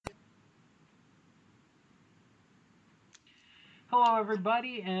Hello,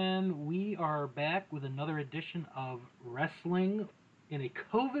 everybody, and we are back with another edition of Wrestling in a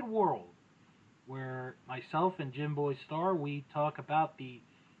COVID World, where myself and Jim Boy Star we talk about the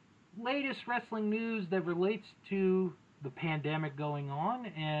latest wrestling news that relates to the pandemic going on.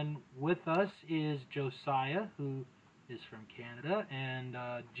 And with us is Josiah, who is from Canada, and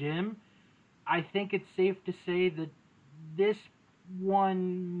Jim. I think it's safe to say that this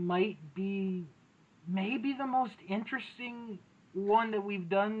one might be maybe the most interesting one that we've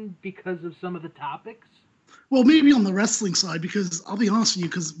done because of some of the topics. Well, maybe on the wrestling side, because I'll be honest with you,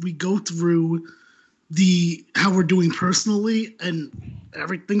 because we go through the how we're doing personally, and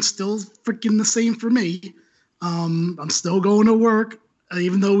everything's still freaking the same for me. I'm still going to work,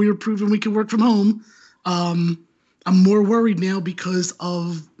 even though we were proving we could work from home. I'm more worried now because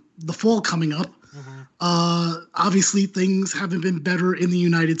of the fall coming up. Mm-hmm. Obviously, things haven't been better in the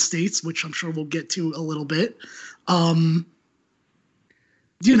United States, which I'm sure we'll get to a little bit. Um,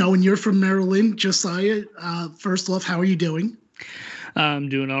 and you're from Maryland, Josiah. First off, how are you doing? I'm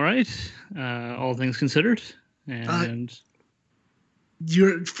doing all right, all things considered. Uh, And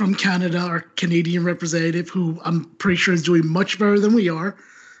you're from Canada, our Canadian representative, who I'm pretty sure is doing much better than we are,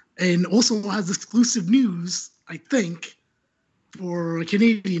 and also has exclusive news, I think, for a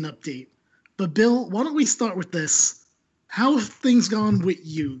Canadian update. But Bill, why don't we start with this? How have things gone with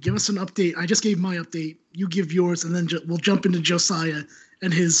you? Give us an update. I just gave my update. You give yours, and then we'll jump into Josiah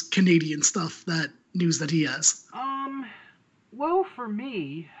and his Canadian stuff, that news that he has. Well, for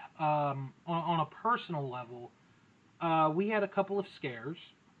me, on a personal level, we had a couple of scares.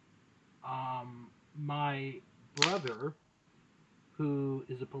 My brother, who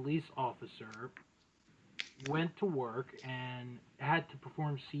is a police officer, went to work and had to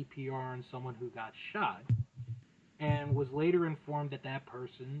perform CPR on someone who got shot, and was later informed that that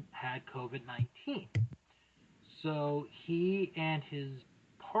person had COVID 19. So he and his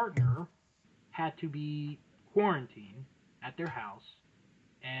partner had to be quarantined at their house,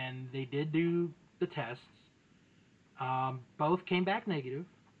 and they did do the tests. Both came back negative,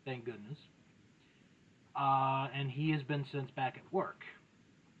 thank goodness. And he has been since back at work.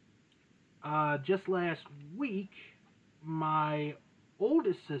 Just last week, my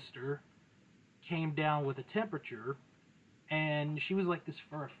oldest sister came down with a temperature, and she was like this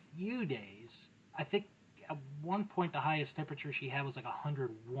for a few days. I think at one point the highest temperature she had was like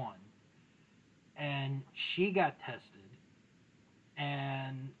 101, and she got tested,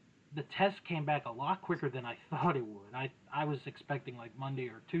 and the test came back a lot quicker than I thought it would. I was expecting like Monday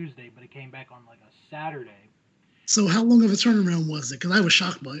or Tuesday, but it came back on like a Saturday. So, how long of a turnaround was it? Because I was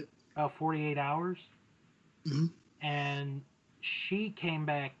shocked by it. About 48 hours, Mm-hmm. and she came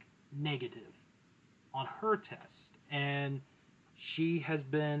back negative on her test, and she has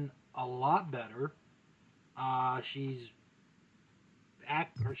been a lot better. She's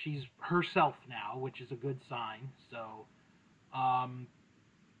herself now, which is a good sign. So, um,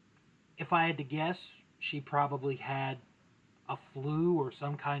 if I had to guess, she probably had a flu or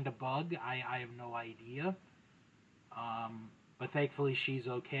some kind of bug. I have no idea. But thankfully, she's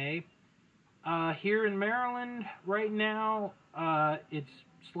okay. Here in Maryland right now, it's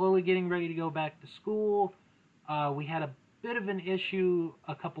slowly getting ready to go back to school. We had a bit of an issue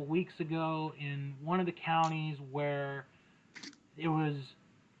a couple weeks ago in one of the counties where it was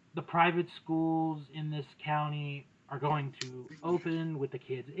the private schools in this county are going to open with the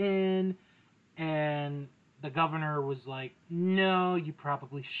kids in, and the governor was like, no, you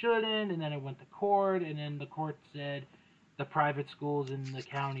probably shouldn't. And then it went to court, and then the court said the private schools in the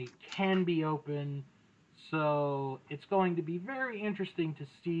county can be open. So it's going to be very interesting to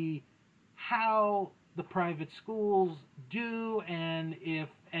see how the private schools do, and if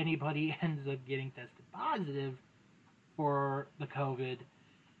anybody ends up getting tested positive for the COVID.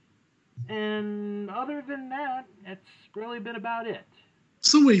 And other than that, it's really been about it.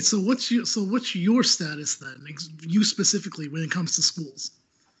 So wait, so what's your status then? You specifically when it comes to schools?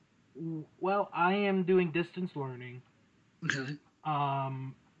 Well, I am doing distance learning. Okay.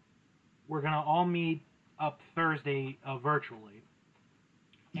 Um, we're gonna all meet up Thursday virtually,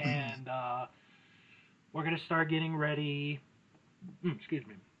 Mm-hmm. and we're gonna start getting ready. Excuse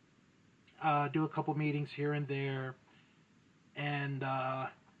me. Do a couple meetings here and there, and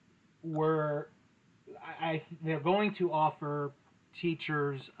we're they're going to offer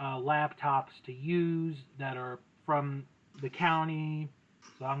teachers laptops to use that are from the county.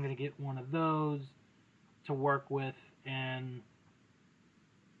 So I'm gonna get one of those to work with, and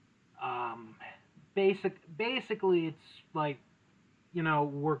um, basically it's like,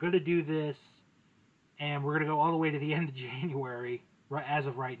 we're gonna do this, and we're gonna go all the way to the end of January. Right, as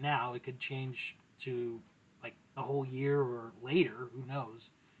of right now, it could change to like a whole year or later. Who knows?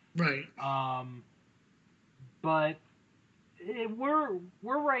 Right. Um, but we're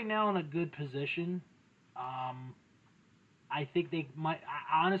right now in a good position. Um, I think they might.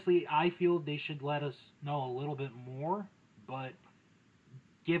 Honestly, I feel they should let us know a little bit more. But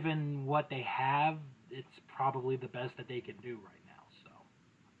given what they have, it's probably the best that they can do right now.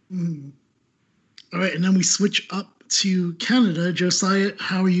 So. Mhm. All right, and then we switch up to Canada. Josiah,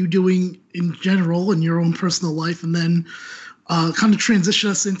 how are you doing in general in your own personal life? And then kind of transition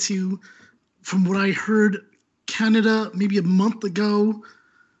us into, from what I heard, Canada maybe a month ago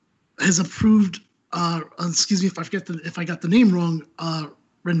has approved. Excuse me if I got the name wrong.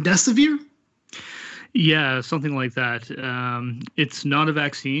 Remdesivir. Yeah, something like that. It's not a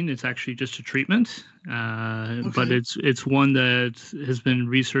vaccine; it's actually just a treatment. But Okay. it's one that has been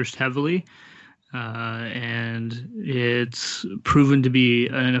researched heavily, and it's proven to be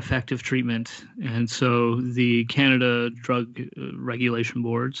an effective treatment. And so the Canada Drug Regulation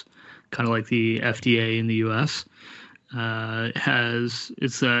Boards, kind of like the FDA in the U.S.,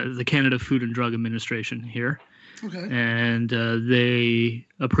 it's the Canada Food and Drug Administration here, Okay. and they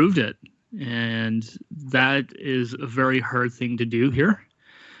approved it. And that is a very hard thing to do here.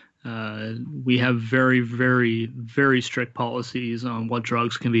 We have very, very, very strict policies on what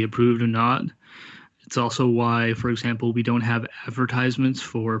drugs can be approved and not. It's also why, for example, we don't have advertisements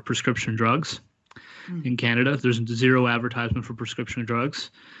for prescription drugs in Canada. There's zero advertisement for prescription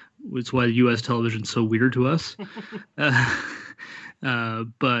drugs. It's why U.S. television is so weird to us.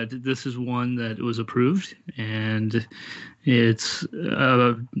 But this is one that was approved, and it's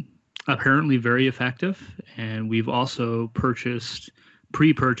apparently very effective. And we've also pre-purchased,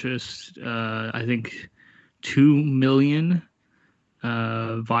 I think, 2 million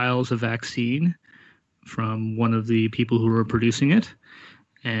vials of vaccine from one of the people who were producing it.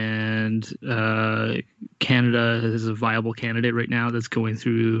 And Canada is a viable candidate right now that's going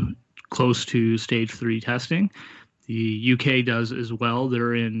through close to stage 3 testing. The UK does as well.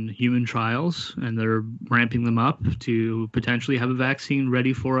 They're in human trials, and they're ramping them up to potentially have a vaccine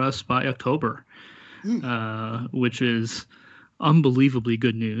ready for us by October, which is unbelievably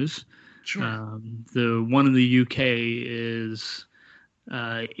good news. Sure. The one in the UK is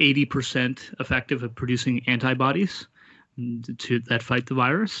 80% effective at producing antibodies that fight the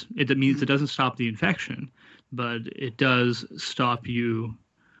virus. It means it doesn't stop the infection, but it does stop you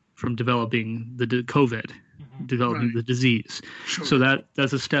from developing the COVID, developing the disease. Sure. So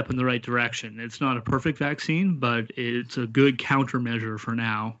that's a step in the right direction. It's not a perfect vaccine, but it's a good countermeasure for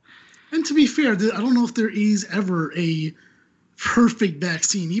now. And to be fair, I don't know if there is ever a perfect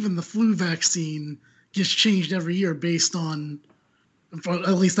vaccine. Even the flu vaccine gets changed every year based on,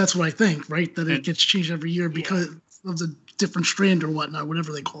 at least that's what I think, right? That it gets changed every year because of the different strand or whatnot,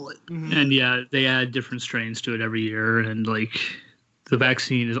 whatever they call it. And yeah, they add different strains to it every year, and like the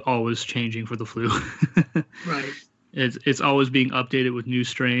vaccine is always changing for the flu. Right. It's always being updated with new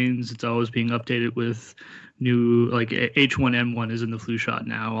strains. It's always being updated with new, like H1N1 is in the flu shot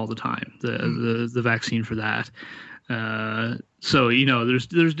now all the time. The vaccine for that. So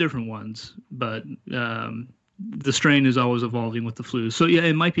there's different ones, but the strain is always evolving with the flu. So yeah,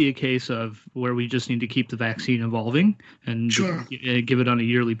 it might be a case of where we just need to keep the vaccine evolving and give it on a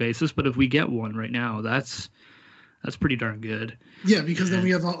yearly basis. But if we get one right now, that's pretty darn good. Yeah, because then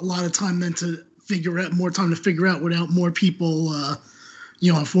we have a lot of time then to figure out without more people,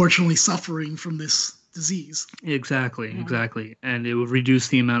 unfortunately suffering from this disease. Exactly. And it would reduce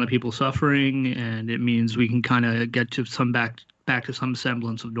the amount of people suffering, and it means we can kind of get to back to some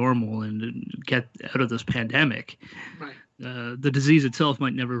semblance of normal and get out of this pandemic. Right. The disease itself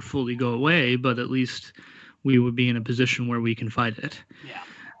might never fully go away, but at least we would be in a position where we can fight it. Yeah.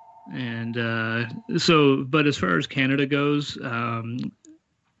 And but as far as Canada goes,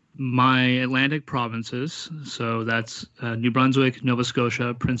 my Atlantic provinces, so that's New Brunswick, Nova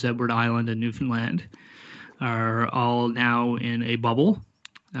Scotia, Prince Edward Island, and Newfoundland, are all now in a bubble,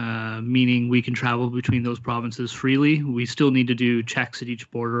 meaning we can travel between those provinces freely. We still need to do checks at each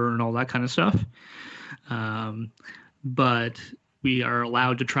border and all that kind of stuff. But we are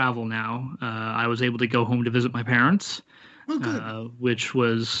allowed to travel now. I was able to go home to visit my parents, which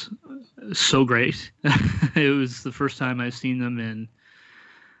was so great. It was the first time I've seen them in,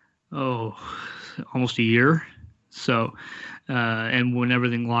 almost a year. So, and when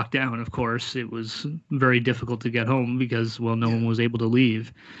everything locked down, of course, it was very difficult to get home because, no one was able to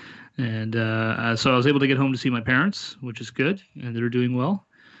leave. And so I was able to get home to see my parents, which is good, and they're doing well.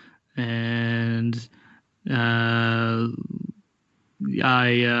 And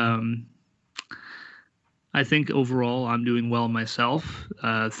I think overall I'm doing well myself.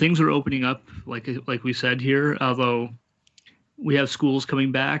 Things are opening up, like we said here, although we have schools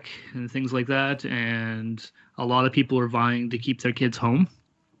coming back and things like that, and a lot of people are vying to keep their kids home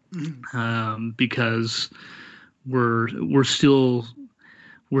because we're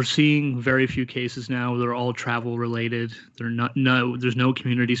seeing very few cases now. They're all travel related. There's no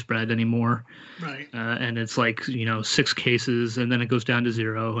community spread anymore. Right. And it's like, 6 cases, and then it goes down to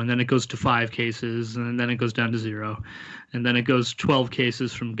 0, and then it goes to 5 cases, and then it goes down to 0, and then it goes 12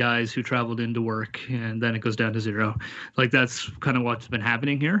 cases from guys who traveled into work, and then it goes down to 0. Like, that's kind of what's been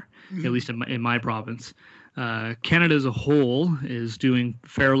happening here, at least in my province. Canada as a whole is doing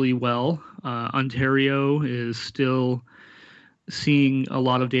fairly well. Ontario is still seeing a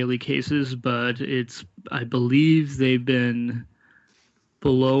lot of daily cases, but I believe they've been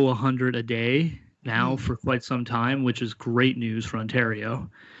below 100 a day now for quite some time, which is great news for Ontario.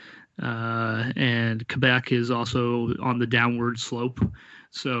 And Quebec is also on the downward slope.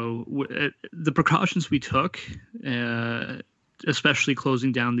 So the precautions we took, especially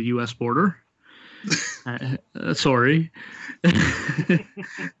closing down the U.S. border, sorry.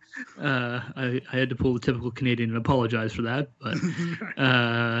 I had to pull the typical Canadian and apologize for that, but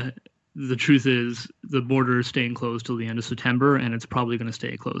the truth is the border is staying closed till the end of September, and it's probably going to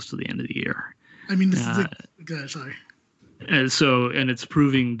stay closed till the end of the year. I mean, this is sorry. And it's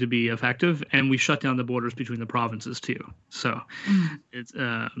proving to be effective, and we shut down the borders between the provinces too. So it's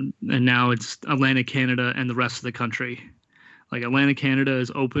and now it's Atlantic Canada and the rest of the country. Like, Atlantic Canada is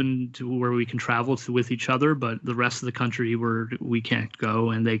open to where we can travel to with each other, but the rest of the country we can't go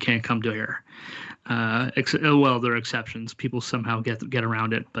and they can't come to here. Well, there are exceptions. People somehow get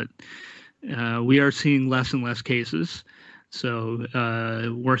around it, but we are seeing less and less cases. So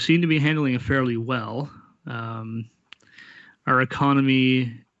we're seen to be handling it fairly well. Our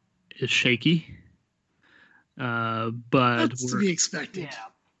economy is shaky, but that's to be expected. Yeah.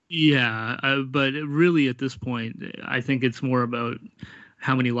 Yeah, but really at this point, I think it's more about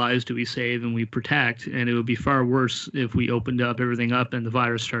how many lives do we save and we protect, and it would be far worse if we opened everything up and the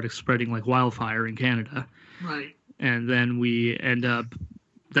virus started spreading like wildfire in Canada. Right. And then we end up,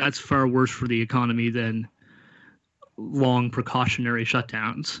 that's far worse for the economy than long precautionary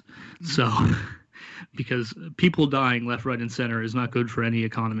shutdowns. So, because people dying left, right, and center is not good for any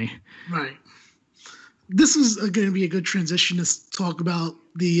economy. Right. This is going to be a good transition to talk about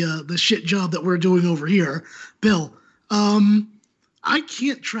the shit job that we're doing over here. Bill, I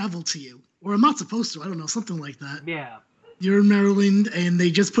can't travel to you, or I'm not supposed to. I don't know, something like that. Yeah. You're in Maryland, and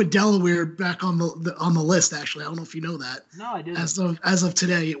they just put Delaware back on the list. Actually, I don't know if you know that. No, I didn't. As of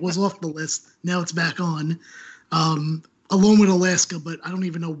today, it was off the list. Now it's back on, along with Alaska. But I don't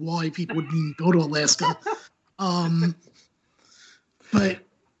even know why people would even go to Alaska. But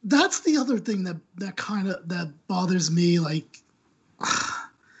that's the other thing that bothers me. Like,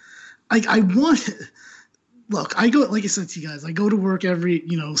 I want. Look, I go, like I said to you guys, I go to work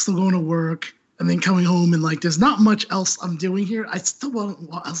still going to work and then coming home, and like, there's not much else I'm doing here. I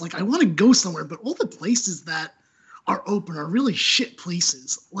want to go somewhere, but all the places that are open are really shit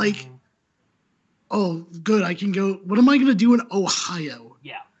places. Like, oh, good, I can go. What am I going to do in Ohio?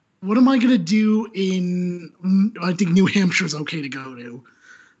 Yeah. What am I going to do in, I think New Hampshire's okay to go to.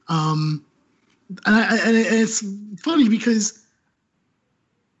 And it's funny because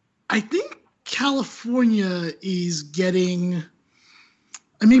I think California is getting,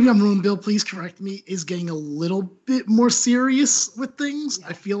 and maybe I'm wrong, Bill, please correct me, is getting a little bit more serious with things. Yeah.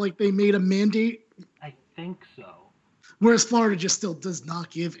 I feel like they made a mandate. I think so. Whereas Florida just still does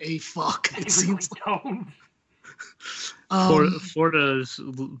not give a fuck. It seems don't. Florida is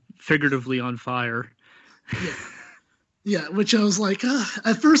figuratively on fire. Yeah. Yeah, which I was like,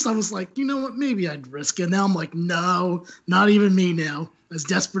 at first I was like, you know what, maybe I'd risk it. Now I'm like, no, not even me now, as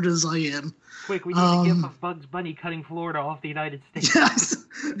desperate as I am. Quick, we need to give a Bugs Bunny cutting Florida off the United States. Yes.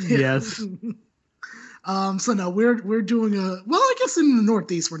 Yes. So no, we're doing I guess in the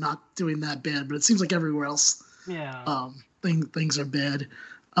Northeast we're not doing that bad, but it seems like everywhere else, things are bad.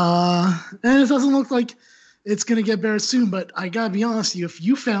 And it doesn't look like it's gonna get better soon. But I gotta be honest with you, if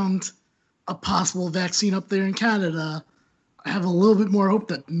you found a possible vaccine up there in Canada, I have a little bit more hope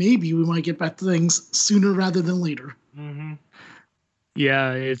that maybe we might get back to things sooner rather than later. Mm-hmm.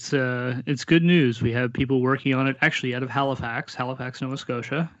 Yeah, it's good news. We have people working on it actually out of Halifax, Nova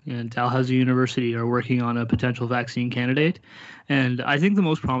Scotia, and Dalhousie University are working on a potential vaccine candidate. And I think the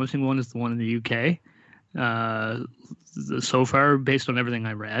most promising one is the one in the UK. So far, based on everything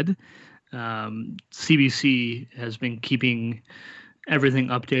I read, CBC has been keeping everything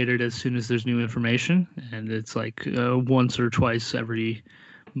updated as soon as there's new information, and it's like once or twice every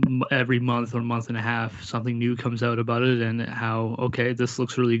every month or month and a half, something new comes out about it and how, okay, this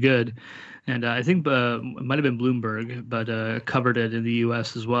looks really good. And I think it might have been Bloomberg, but covered it in the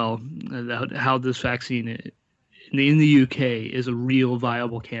U.S. as well, how this vaccine in the UK is a real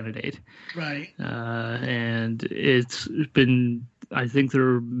viable candidate. Right. And it's been, I think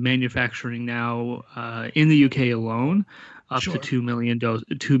they're manufacturing now in the UK alone up to 2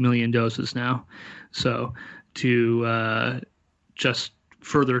 million doses now. So to just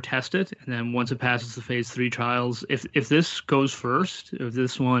further test it, and then once it passes the phase 3 trials, if this goes first, if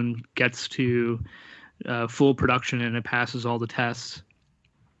this one gets to full production and it passes all the tests,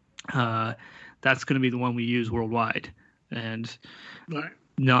 that's going to be the one we use worldwide. And right.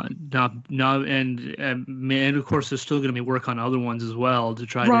 Not and of course there's still going to be work on other ones as well to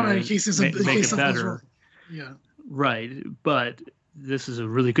try to in case make it better. Yeah. Right, but this is a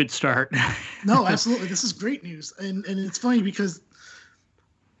really good start. No, absolutely, this is great news, and it's funny because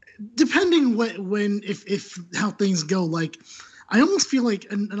depending if how things go, like I almost feel like,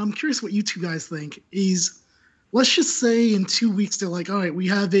 and I'm curious what you two guys think, is let's just say in 2 weeks they're like, all right, we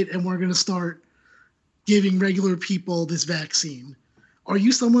have it, and we're going to start giving regular people this vaccine. Are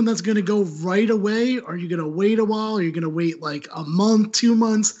you someone that's going to go right away? Are you going to wait a while? Are you going to wait like a month, 2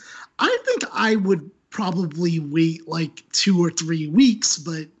 months? I think I would probably wait like 2 or 3 weeks,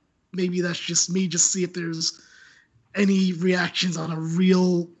 but maybe that's just me, just see if there's any reactions on a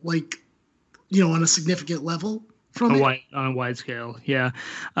real, like, on a significant level from it. On a wide scale. Yeah.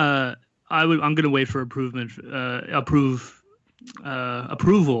 I'm going to wait for approval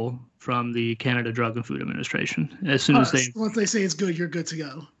from the Canada Drug and Food Administration. As soon as once they say it's good, you're good to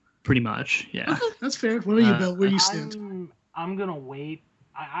go. Pretty much, yeah. Okay, that's fair. What are you, Bill? Where do you stand? I'm gonna wait.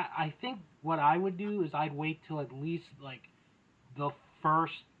 I think what I would do is I'd wait till at least like the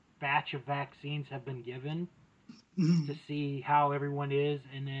first batch of vaccines have been given to see how everyone is,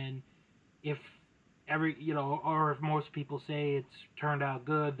 and then if or if most people say it's turned out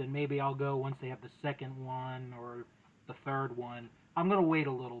good, then maybe I'll go once they have the second one or the third one. I'm going to wait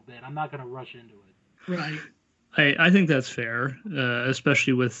a little bit. I'm not going to rush into it. Right. I think that's fair,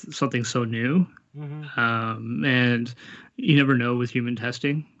 especially with something so new. Mm-hmm. And you never know with human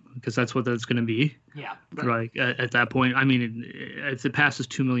testing, because that's what that's going to be. Yeah. Right. At that point, I mean, if it passes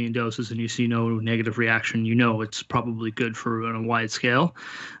 2 million doses and you see no negative reaction, it's probably good for on a wide scale.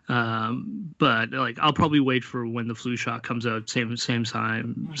 But like, I'll probably wait for when the flu shot comes out, same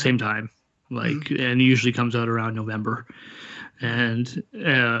time. Like, and it usually comes out around November, and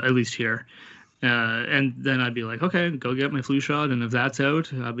at least here. And then I'd be like, okay, go get my flu shot. And if that's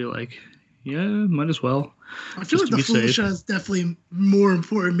out, I'd be like, yeah, might as well. I feel like the flu shot is definitely more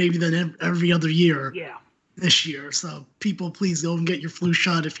important maybe than every other year. Yeah. This year. So people, please go and get your flu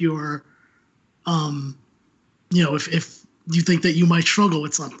shot if you're, if you think that you might struggle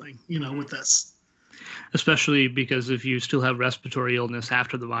with something, with this. Especially because if you still have respiratory illness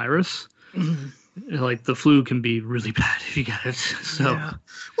after the virus, like the flu can be really bad if you get it. So, yeah.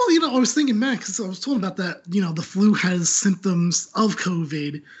 Well, I was thinking, Max, I was told about that, the flu has symptoms of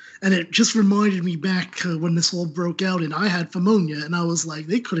COVID, and it just reminded me back when this all broke out and I had pneumonia, and I was like,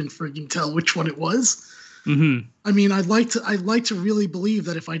 they couldn't freaking tell which one it was. Mm-hmm. I mean, I'd like to really believe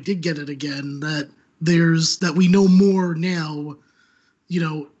that if I did get it again, that we know more now,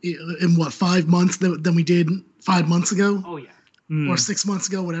 in what, 5 months than we did 5 months ago. Oh yeah. Or 6 months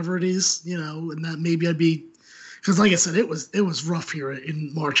ago, whatever it is, and that maybe I'd be, because like I said, it was rough here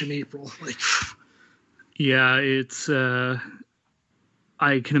in March and April. Like, yeah, it's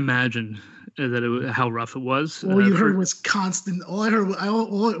I can imagine how rough it was. All you heard was constant. All I heard,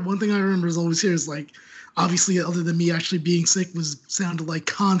 one thing I remember is always here is like, obviously, other than me actually being sick, sounded like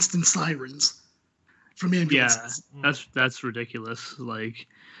constant sirens from ambulances. Yeah, that's ridiculous. Like,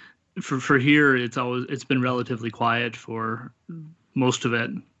 for here, it's been relatively quiet for most of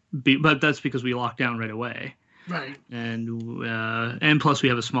it, but that's because we locked down right away. Right. And plus we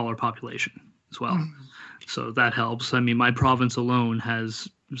have a smaller population as well, so that helps. I mean, my province alone has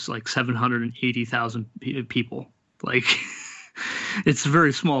like 780,000 people. Like, it's a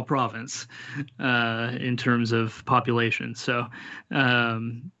very small province in terms of population. So.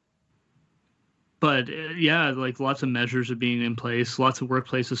 But yeah, like lots of measures are being in place. Lots of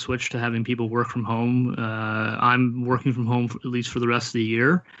workplaces switched to having people work from home. I'm working from home at least for the rest of the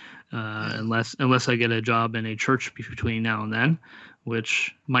year, unless I get a job in a church between now and then,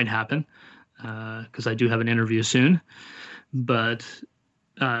 which might happen because I do have an interview soon. But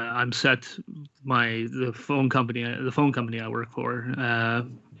I'm set. The phone company I work for,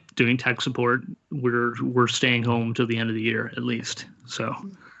 doing tech support. We're staying home till the end of the year at least. So.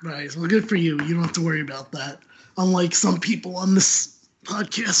 Right. Well, good for you. You don't have to worry about that. Unlike some people on this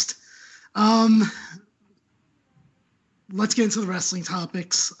podcast. Um, let's get into the wrestling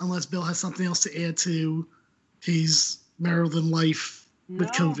topics, unless Bill has something else to add to his Maryland life with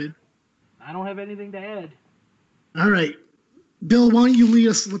COVID. I don't have anything to add. All right. Bill, why don't you lead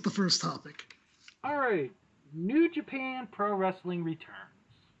us with the first topic? All right. New Japan Pro Wrestling returns.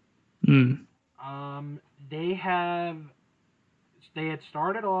 They had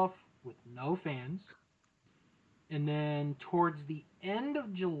started off with no fans, and then towards the end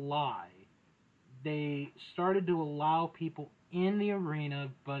of July, they started to allow people in the arena,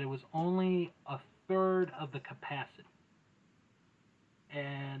 but it was only a third of the capacity.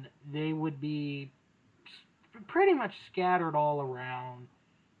 And they would be pretty much scattered all around.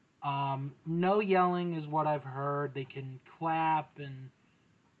 No yelling is what I've heard. They can clap and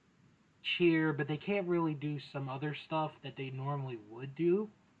cheer, but they can't really do some other stuff that they normally would do.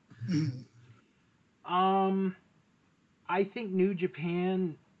 I think New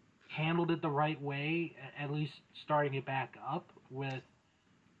Japan handled it the right way, at least starting it back up with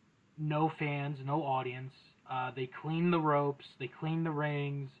no fans, no audience. They cleaned the ropes, they cleaned the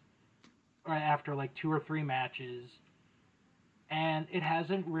rings after like 2 or 3 matches, and it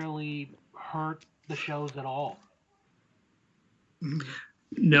hasn't really hurt the shows at all.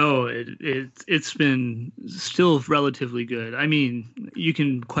 No, it's been still relatively good. I mean, you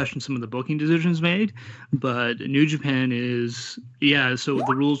can question some of the booking decisions made, but New Japan is, so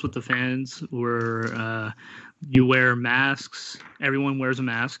the rules with the fans were you wear masks, everyone wears a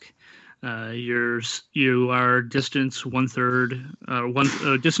mask. You are distance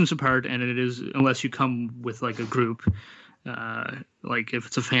 1/3, distance apart, and it is unless you come with like a group, like if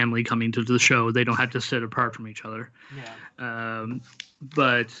it's a family coming to the show, they don't have to sit apart from each other.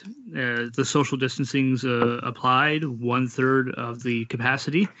 But the social distancing's applied 1/3 of the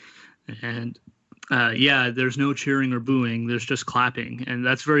capacity, and there's no cheering or booing. There's just clapping, and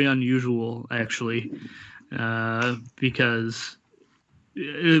that's very unusual actually, because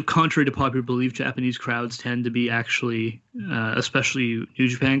contrary to popular belief, Japanese crowds tend to be actually, especially New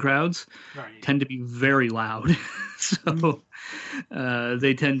Japan crowds, tend to be very loud. So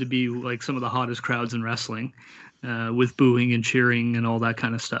they tend to be like some of the hottest crowds in wrestling, with booing and cheering and all that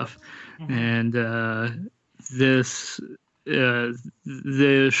kind of stuff. And the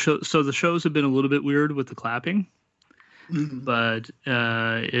shows have been a little bit weird with the clapping, but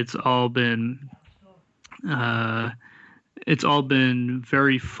it's all been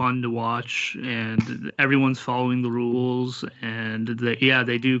very fun to watch, and everyone's following the rules, and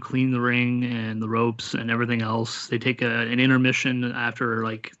they do clean the ring and the ropes and everything else. They take an intermission after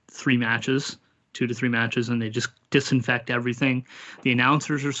like 3 matches, 2 to 3 matches, and they just disinfect everything. The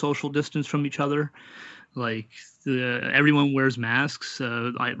announcers are social distance from each other. Like everyone wears masks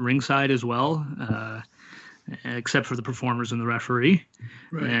at ringside as well, except for the performers and the referee.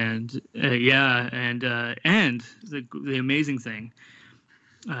 Right. And the amazing thing,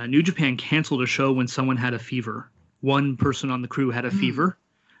 New Japan canceled a show when someone had a fever. One person on the crew had a fever,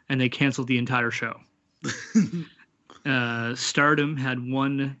 and they canceled the entire show. Stardom had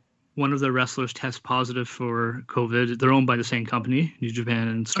one of their wrestlers test positive for COVID. They're owned by the same company, New Japan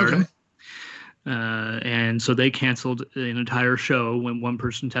and Stardom. Okay. And so they canceled an entire show when one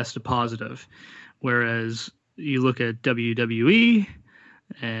person tested positive. Whereas you look at WWE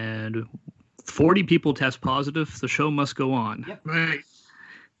and 40 people test positive, the show must go on. Yep. Right.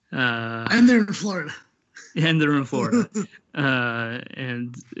 And they're in Florida.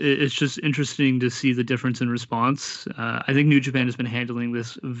 And it's just interesting to see the difference in response. I think New Japan has been handling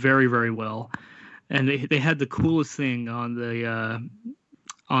this very, very well. And they had the coolest thing on the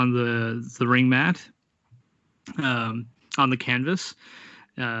ring mat, on the canvas.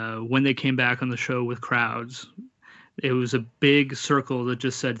 When they came back on the show with crowds, it was a big circle that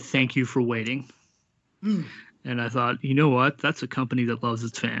just said, "Thank you for waiting." And I thought, you know what? That's a company that loves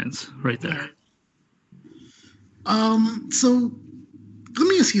its fans right there. So let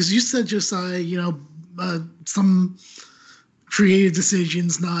me ask you, you said just, some creative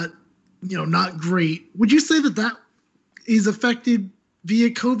decisions, not great. Would you say that is affected via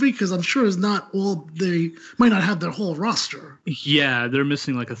COVID? Because I'm sure it's not all, they might not have their whole roster. Yeah, they're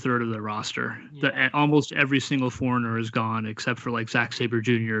missing like a third of their roster. Yeah. Almost every single foreigner is gone except for like Zack Sabre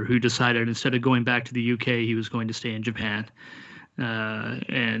Jr., who decided instead of going back to the UK, he was going to stay in Japan.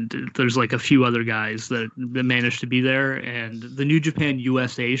 And there's like a few other guys that managed to be there. And the New Japan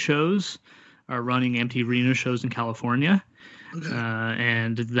USA shows are running empty arena shows in California. Okay.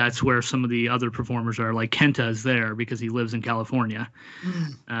 And that's where some of the other performers are. Like Kenta is there because he lives in California.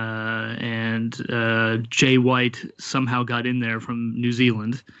 And Jay White somehow got in there from New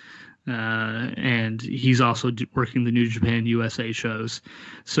Zealand. and he's also working the New Japan USA shows.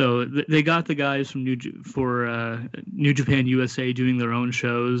 So they got the guys from New Japan USA doing their own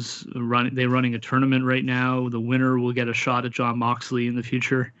shows. They're running a tournament right now. The winner will get a shot at Jon Moxley in the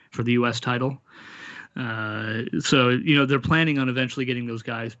future for the US title. So they're planning on eventually getting those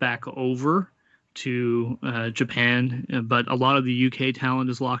guys back over to Japan, but a lot of the UK talent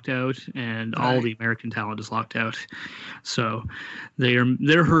is locked out, and all the American talent is locked out. So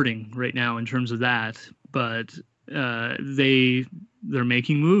they're hurting right now in terms of that. But they're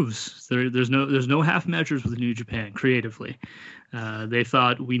making moves. There's no half measures with New Japan creatively. They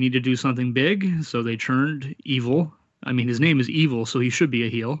thought we need to do something big, so they turned Evil. I mean, his name is Evil, so he should be a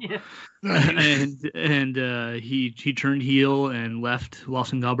heel. Yeah. and he turned heel and left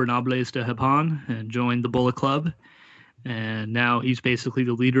Los Ingobernables de Japón and joined the Bullet Club. And now he's basically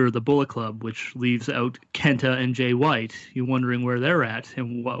the leader of the Bullet Club, which leaves out Kenta and Jay White. You're wondering where they're at.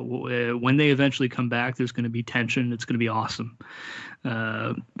 And when they eventually come back, there's going to be tension. It's going to be awesome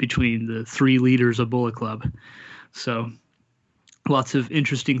between the three leaders of Bullet Club. So lots of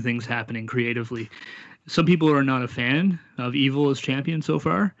interesting things happening creatively. Some people are not a fan of Evil as champion so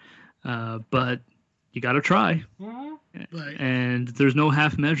far, but you got to try. Mm-hmm. Right. And there's no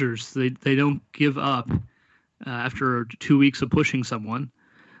half measures. They don't give up after 2 weeks of pushing someone,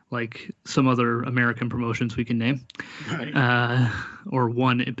 like some other American promotions we can name, right. Or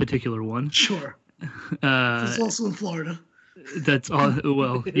one in particular one. Sure. It's also in Florida. That's all.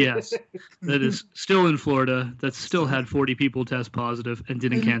 Well, yes, that is still in Florida. That still had 40 people test positive and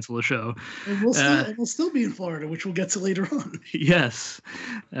didn't cancel a show. And we'll still be in Florida, which we'll get to later on. Yes,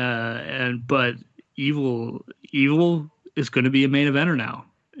 but Evil is going to be a main eventer now,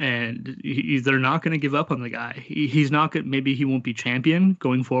 and they're not going to give up on the guy. He's not going. Maybe he won't be champion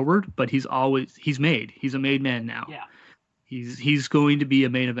going forward, but he's a made man now. Yeah, he's going to be a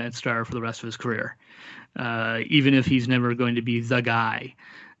main event star for the rest of his career. Even if he's never going to be the guy,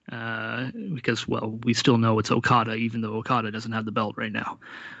 because, well, we still know it's Okada, even though Okada doesn't have the belt right now.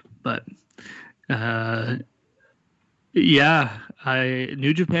 But,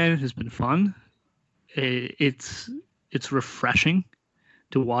 New Japan has been fun. It's refreshing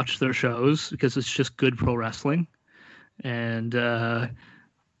to watch their shows because it's just good pro wrestling. And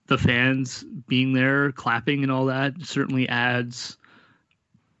the fans being there, clapping and all that certainly adds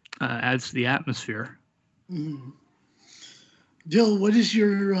to the atmosphere. Mm. Jill, what is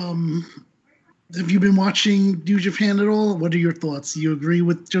your have you been watching New Japan at all? What are your thoughts? Do you agree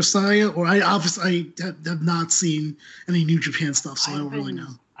with Josiah? Or I have not seen any New Japan stuff, so I don't really know.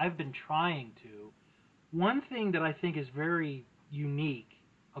 I've been trying to. One thing that I think is very unique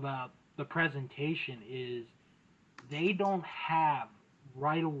about the presentation is they don't have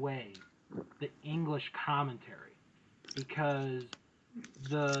right away the English commentary, because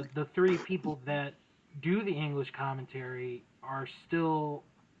the three people that do the English commentary are still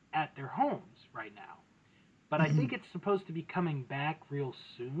at their homes right now. But I think it's supposed to be coming back real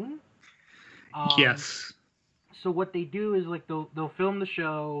soon. Yes. So what they do is, like, they'll film the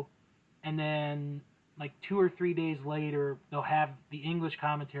show, and then, like, 2 or 3 days later, they'll have the English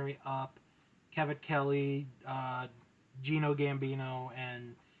commentary up. Kevin Kelly, Gino Gambino,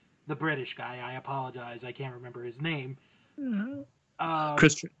 and the British guy. I apologize, I can't remember his name.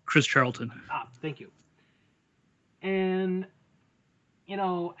 Chris Charlton. Thank you. And,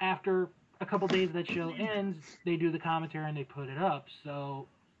 after a couple days that show ends, they do the commentary and they put it up. So,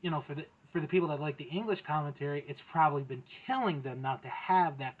 for the people that like the English commentary, it's probably been killing them not to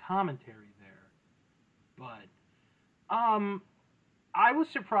have that commentary there. But, I was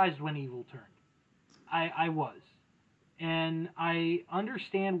surprised when Evil turned. I was. And I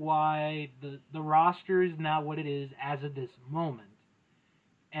understand why the roster is not what it is as of this moment.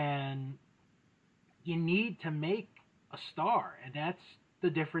 And you need to make a star, and that's the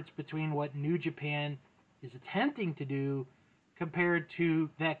difference between what New Japan is attempting to do compared to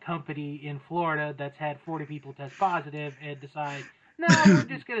that company in Florida that's had 40 people test positive and decide, no, we're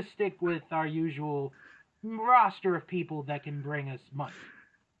just going to stick with our usual roster of people that can bring us money.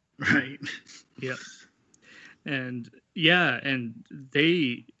 Right. Yep. And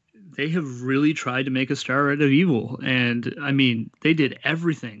they have really tried to make a star out of Evil. And, I mean, they did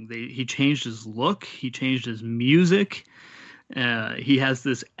everything. He changed his look. He changed his music. He has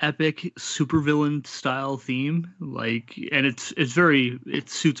this epic supervillain style theme, and it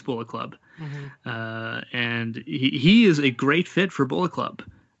suits Bullet Club. Mm-hmm. And he is a great fit for Bullet Club.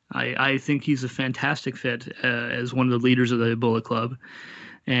 I think he's a fantastic fit as one of the leaders of the Bullet Club.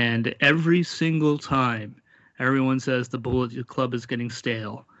 And every single time everyone says the Bullet Club is getting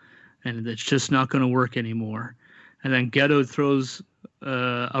stale and it's just not going to work anymore, and then Gedo throws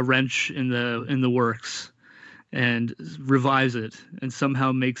a wrench in the works and revives it and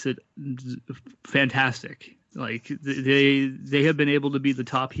somehow makes it fantastic. Like they have been able to be the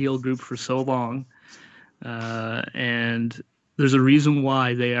top heel group for so long, and there's a reason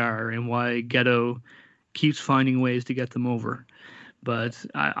why they are and why Gedo keeps finding ways to get them over. But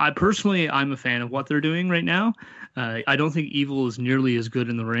I personally, I'm a fan of what they're doing right now. I don't think Evil is nearly as good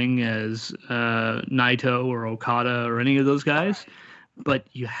in the ring as Naito or Okada or any of those guys. But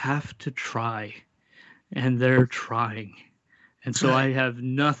you have to try, and they're trying. And so I have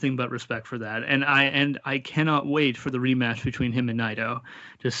nothing but respect for that. And I cannot wait for the rematch between him and Naito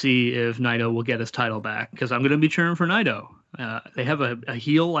to see if Naito will get his title back, because I'm going to be cheering for Naito. They have a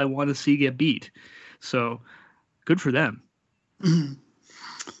heel I want to see get beat. So good for them.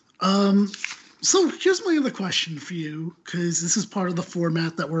 Mm-hmm. So here's my other question for you, because this is part of the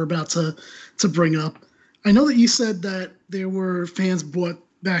format that we're about to bring up. I know that you said that there were fans brought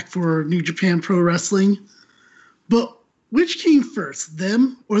back for New Japan Pro Wrestling, but which came first,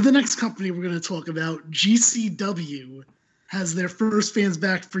 them or the next company we're going to talk about, GCW, has their first fans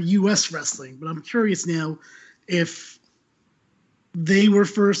back for U.S. wrestling? But I'm curious now if they were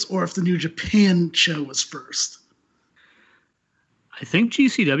first or if the New Japan show was first. I think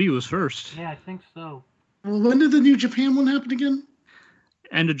GCW was first. Yeah, I think so. Well, when did the New Japan one happen again?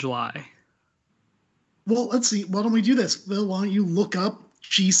 End of July. Well, let's see. Why don't we do this? Bill, why don't you look up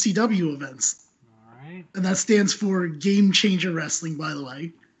GCW events? All right. And that stands for Game Changer Wrestling, by the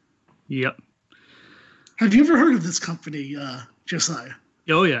way. Yep. Have you ever heard of this company, Josiah?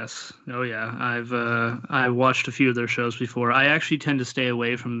 Oh yes, oh yeah. I watched a few of their shows before. I actually tend to stay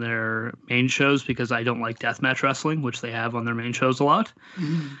away from their main shows because I don't like deathmatch wrestling, which they have on their main shows a lot.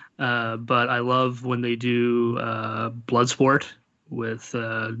 Mm-hmm. But I love when they do Bloodsport with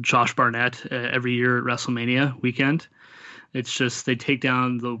Josh Barnett every year at WrestleMania weekend. It's just they take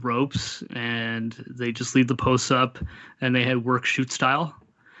down the ropes and they just leave the posts up, and they had work shoot style.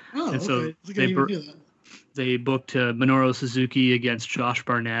 Oh, and okay. So they booked Minoru Suzuki against Josh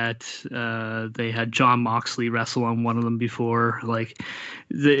Barnett. They had John Moxley wrestle on one of them before. Like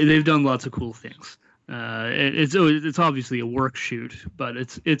they've done lots of cool things. It's obviously a work shoot, but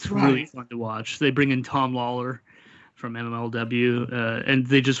it's really fun to watch. They bring in Tom Lawler from MMLW, and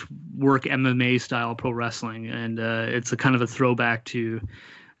they just work MMA style pro wrestling, and it's a kind of a throwback to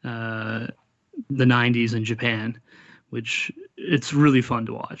the 90s in Japan, which it's really fun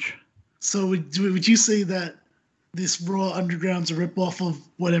to watch. So would you say that this Raw Underground's a ripoff of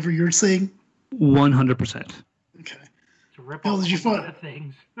whatever you're saying? 100%. Okay. It's a ripoff Bill, did you of a lot find of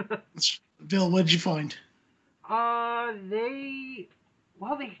things. Bill, what did you find?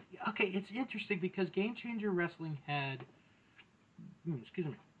 Okay, it's interesting because Game Changer Wrestling had,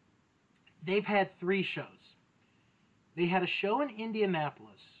 they've had 3 shows. They had a show in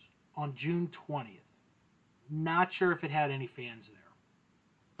Indianapolis on June 20th. Not sure if it had any fans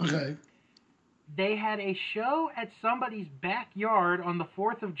there. Okay. They had a show at somebody's backyard on the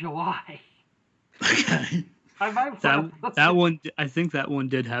 4th of July. Okay. That one, I think that one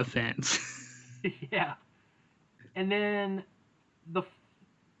did have fans. Yeah. And then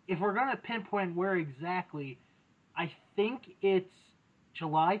if we're going to pinpoint where exactly, I think it's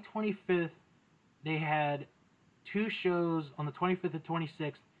July 25th. They had 2 shows on the 25th and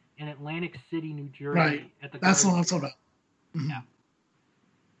 26th in Atlantic City, New Jersey. Right. At the That's Garden what I'm talking about. Mm-hmm. Yeah.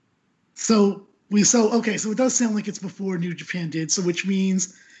 So it does sound like it's before New Japan did, so which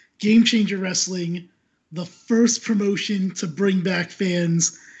means Game Changer Wrestling, the first promotion to bring back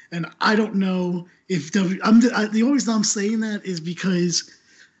fans. And I don't know if the only reason I'm saying that is because,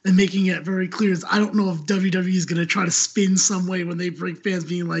 and making it very clear, is I don't know if WWE is going to try to spin some way when they bring fans,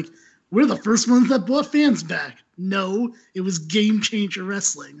 being like, we're the first ones that brought fans back. No, it was Game Changer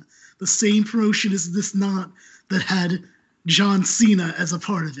Wrestling. The same promotion as this not that had John Cena as a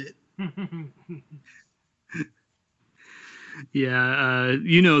part of it. Yeah,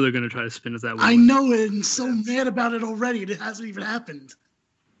 they're going to try to spin it that way. I know it, and I'm so mad about it already. It hasn't even happened.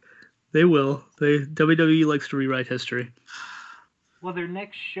 They will. WWE likes to rewrite history. Well, their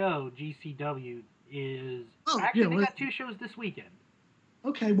next show, GCW, is... they got 2 shows this weekend.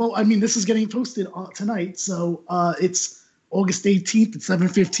 Okay, well, I mean, this is getting posted tonight, so it's August 18th at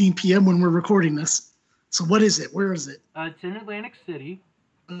 7:15 p.m. when we're recording this. So what is it? Where is it? It's in Atlantic City.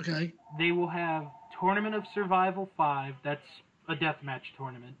 Okay. They will have Tournament of Survival 5. That's a deathmatch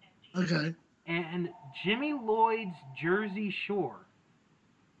tournament. Okay. And Jimmy Lloyd's Jersey Shore.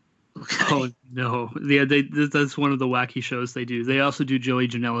 Okay. Oh, no. Yeah, that's one of the wacky shows they do. They also do Joey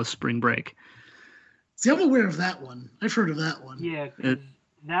Janela's Spring Break. See, I'm aware of that one. I've heard of that one. Yeah, because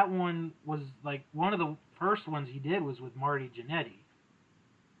that one was like one of the first ones he did was with Marty Jannetty.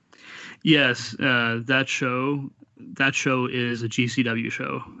 Yes, that show is a GCW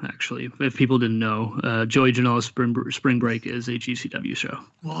show. Actually, if people didn't know, Joey Janela's Spring Break is a GCW show.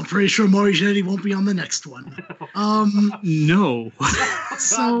 Well, I'm pretty sure Maury Jannetty won't be on the next one. No.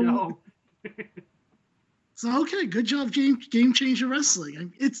 So, no. so okay, good job, Game Changer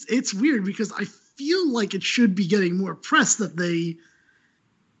Wrestling. It's weird because I feel like it should be getting more press that they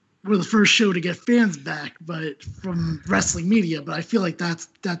were the first show to get fans back, but from wrestling media. But I feel like that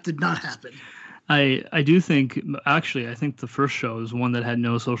did not happen. I do think, actually, I think the first show is one that had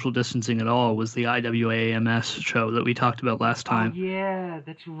no social distancing at all, was the IWAMS show that we talked about last time. Oh, yeah,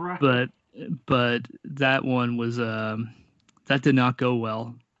 that's right. But that one was that did not go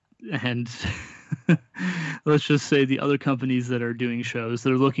well, and let's just say the other companies that are doing shows,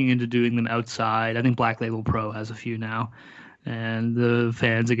 they're looking into doing them outside. I think Black Label Pro has a few now, and the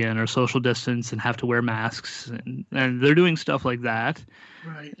fans again are social distance and have to wear masks, and they're doing stuff like that.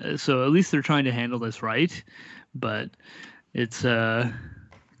 Right. So at least they're trying to handle this right, but it's the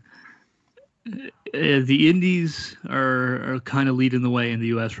indies are kind of leading the way in the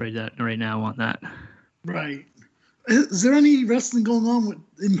U.S. right now on that. Right. Is there any wrestling going on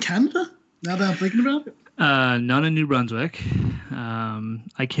in Canada now that I'm thinking about it? Not in New Brunswick.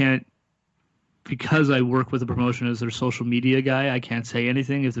 I can't, because I work with a promotion as their social media guy. I can't say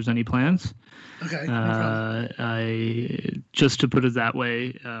anything if there's any plans. Okay. No problem. Just to put it that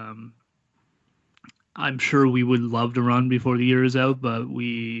way, I'm sure we would love to run before the year is out, but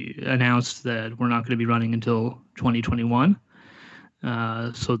we announced that we're not going to be running until 2021.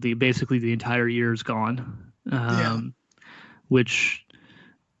 So basically the entire year is gone, which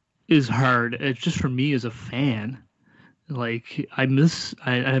is hard. It's just for me as a fan. Like I miss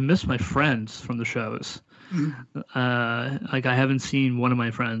my friends from the shows. Mm-hmm. Like I haven't seen one of my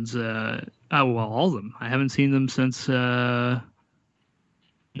friends. All of them. I haven't seen them since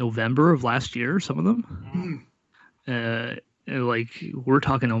November of last year. Some of them. Like we're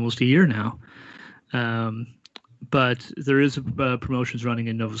talking almost a year now. But there is promotions running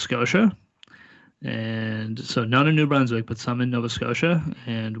in Nova Scotia. And so none in New Brunswick, but some in Nova Scotia.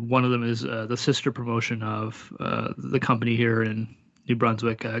 And one of them is the sister promotion of the company here in New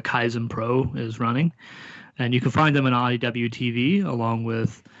Brunswick, Kaizen Pro, is running. And you can find them on IWTV along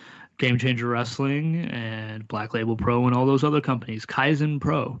with Game Changer Wrestling and Black Label Pro and all those other companies, Kaizen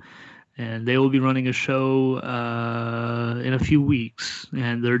Pro. And they will be running a show in a few weeks.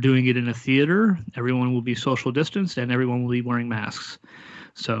 And they're doing it in a theater. Everyone will be social distanced and everyone will be wearing masks.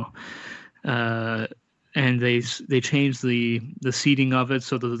 So... and they changed the seating of it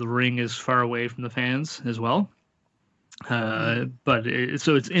so that the ring is far away from the fans as well. But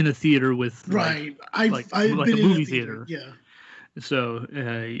so it's in a theater with right, like a movie theater. Yeah. So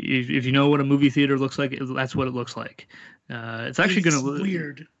if you know what a movie theater looks like, that's what it looks like. It's actually going to look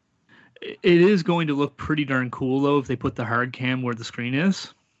weird. It is going to look pretty darn cool though if they put the hard cam where the screen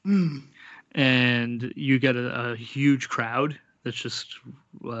is, and you get a huge crowd that's just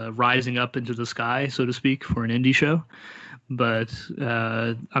rising up into the sky, so to speak, for an indie show. But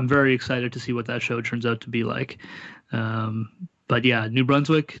I'm very excited to see what that show turns out to be like. But yeah, New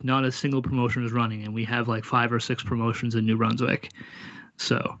Brunswick, not a single promotion is running, and we have like 5 or 6 promotions in New Brunswick.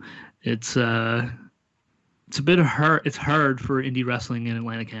 So it's a bit hard. It's hard for indie wrestling in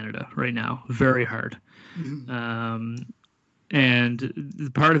Atlantic Canada right now. Very hard. Mm-hmm.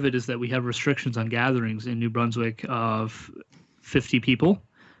 And part of it is that we have restrictions on gatherings in New Brunswick of 50 people.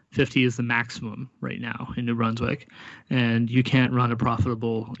 50 is the maximum right now in New Brunswick, and you can't run a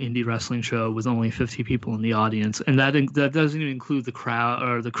profitable indie wrestling show with only 50 people in the audience, and that doesn't even include the crowd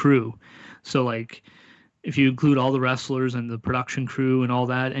or the crew. So like if you include all the wrestlers and the production crew and all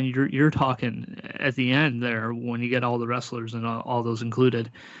that, and you're talking at the end there, when you get all the wrestlers and all those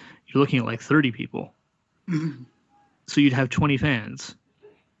included, you're looking at like 30 people. Mm-hmm. So you'd have 20 fans.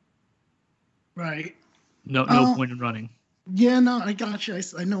 Right. No point in running. Yeah, no, I got you.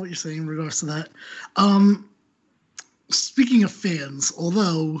 I know what you're saying in regards to that. Speaking of fans,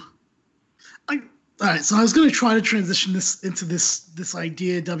 although, all right, so I was going to try to transition this into this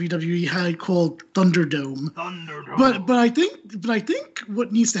idea WWE had called Thunderdome. Thunderdome. But I think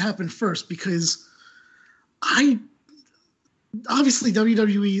what needs to happen first, because obviously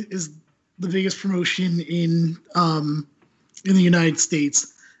WWE is the biggest promotion in the United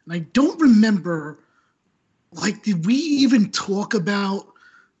States, and I don't remember. Like, did we even talk about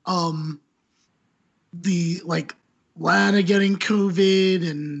the like Lana getting COVID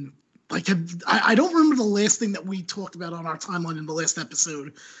and like I don't remember the last thing that we talked about on our timeline in the last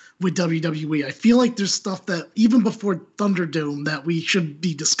episode with WWE. I feel like there's stuff that even before Thunderdome that we should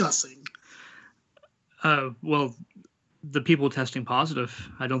be discussing. Well, the people testing positive.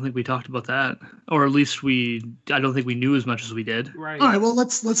 I don't think we talked about that, or at least I don't think we knew as much as we did. Right. All right, well,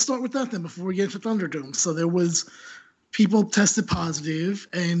 let's start with that then before we get into Thunderdome. So there was people tested positive,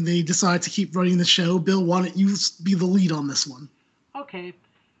 and they decided to keep running the show. Bill, why don't you be the lead on this one? Okay.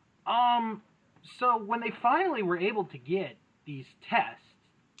 So when they finally were able to get these tests,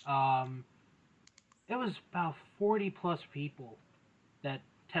 it was about 40 plus people that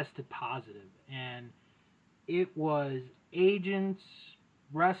tested positive, and it was agents,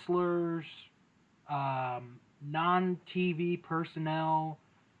 wrestlers, non-TV personnel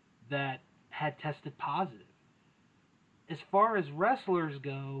that had tested positive. As far as wrestlers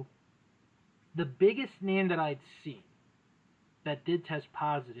go, the biggest name that I'd seen that did test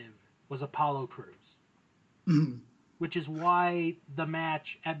positive was Apollo Crews. Mm-hmm. Which is why the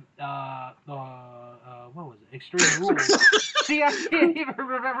match at what was it? Extreme Rules. See, I can't even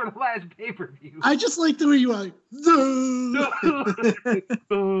remember the last pay-per-view. I just like the way you are.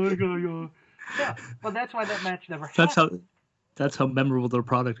 Yeah, well, that's why that match never happened. That's how memorable their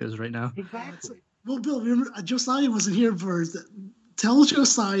product is right now. Exactly. Well, Bill, remember Josiah wasn't here for. Tell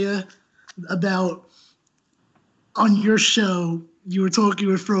Josiah about on your show. You were talking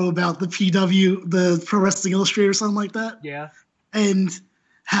with Fro about the PW, the Pro Wrestling Illustrated or something like that. Yeah. And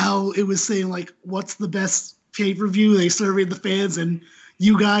how it was saying, like, what's the best pay-per-view? They surveyed the fans, and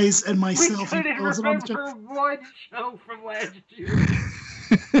you guys and myself. We couldn't remember one show from last year.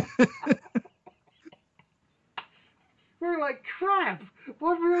 We're like, crap,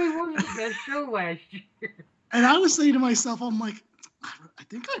 what really was the best show last year? And I was saying to myself, I'm like, I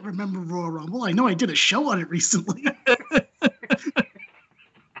think I remember Royal Rumble. I know I did a show on it recently.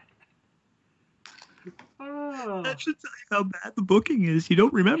 That should tell you how bad the booking is. You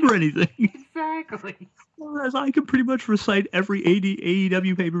don't remember anything. Exactly. Whereas I can pretty much recite every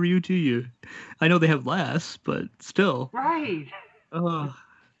AEW pay-per-view to you. I know they have less, but still. Right. No,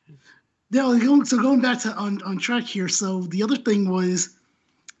 so going back to on track here. So the other thing was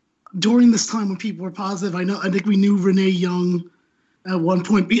during this time when people were positive, I think we knew Renee Young at one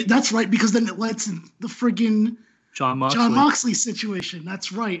point. That's right, because then it led to the friggin' Jon Moxley situation.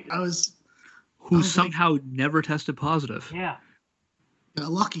 That's right. Who somehow never tested positive. Yeah.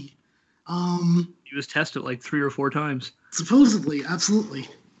 Got lucky. He was tested like 3 or 4 times. Supposedly, absolutely.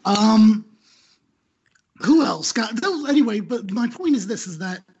 Who else? Anyway, but my point is this: is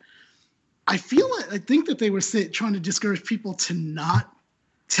that I think that they were trying to discourage people to not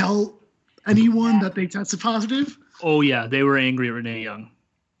tell anyone that they tested positive. Oh yeah, they were angry at Renee Young.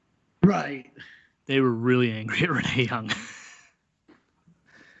 Right. They were really angry at Renee Young.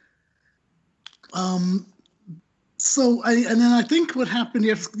 So and then I think what happened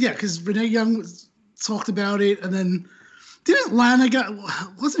because Renee Young talked about it, and then didn't Lana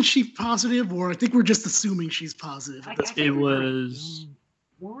wasn't she positive, or I think we're just assuming she's positive. It was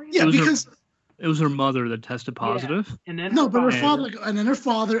because it was her mother that tested positive. Yeah. And then her father, and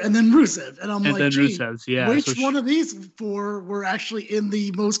then Rusev, and I'm like, Rusev's, yeah. Which one of these 4 were actually in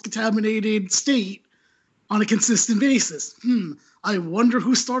the most contaminated state on a consistent basis? I wonder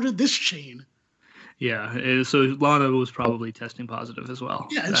who started this chain. Yeah, so Lana was probably testing positive as well.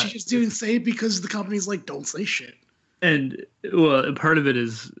 Yeah, and she just didn't say it because the company's like, don't say shit. And well, part of it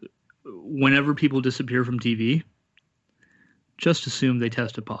is whenever people disappear from TV, just assume they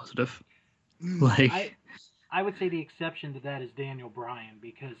tested positive. Like, I would say the exception to that is Daniel Bryan,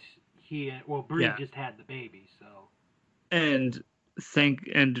 because Brie just had the baby, so. And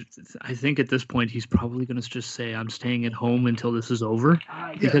I think at this point he's probably going to just say, "I'm staying at home until this is over,"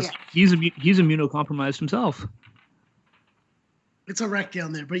 because he's immunocompromised himself. It's a wreck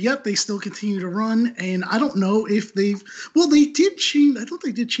down there, but yet they still continue to run. And I don't know if they did change. I thought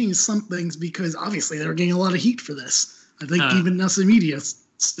they did change some things because obviously they were getting a lot of heat for this. I think even NASA Media was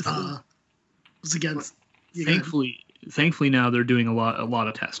against. Thankfully now they're doing a lot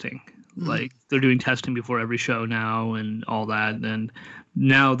of testing. Mm-hmm. Like they're doing testing before every show now and all that. And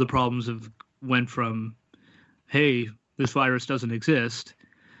now the problems have went from, hey, this virus doesn't exist,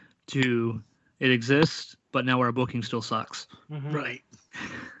 to it exists, but now our booking still sucks. Mm-hmm. Right.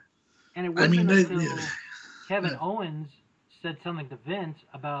 And it wasn't until Kevin Owens said something to Vince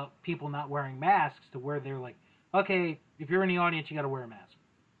about people not wearing masks to where they're like, okay, if you're in the audience, you got to wear a mask.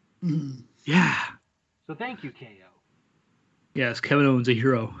 Mm-hmm. Yeah. So thank you, KO. Yes, Kevin Owens a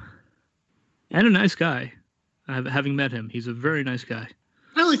hero. And a nice guy. Having met him, he's a very nice guy.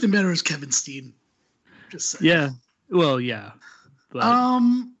 I like him better as Kevin Steen. Just saying. Yeah. Well, yeah. But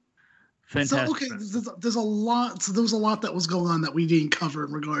fantastic. So there's a lot. So there was a lot that was going on that we didn't cover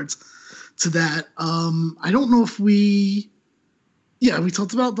in regards to that. I don't know if we Yeah, we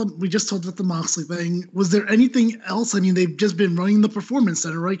just talked about the Moxley thing. Was there anything else? I mean, they've just been running the Performance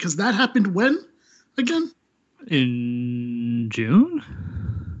Center, right? Because that happened when again? In June?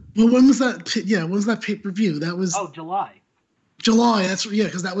 Well, when was that? Yeah, when was that pay-per-view? That was July. July. That's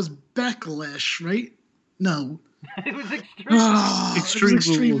because that was Backlash, right? No. It was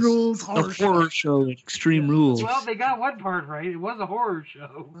Extreme Rules. The horror show Extreme Rules. Well, they got one part right. It was a horror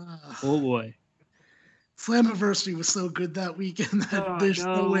show. Oh boy. Slammiversary was so good that weekend that there's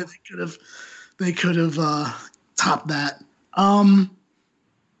no way they could have topped that.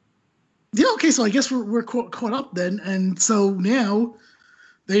 Yeah, okay, so I guess we're caught up then, and so now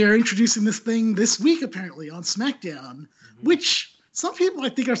they are introducing this thing this week apparently on SmackDown, which some people I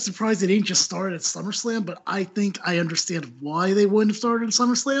think are surprised it ain't just started at SummerSlam, but I think I understand why they wouldn't have started at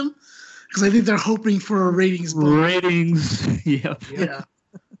SummerSlam, because I think they're hoping for a ratings bump. Yep. Yeah.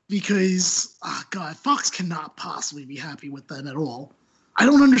 Because, God, Fox cannot possibly be happy with them at all. I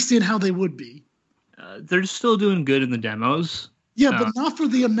don't understand how they would be. They're still doing good in the demos. Yeah, but not for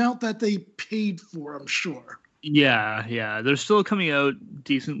the amount that they paid for, I'm sure. Yeah. They're still coming out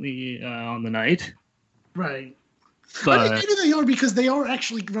decently on the night. Right. But I mean, maybe they are because they are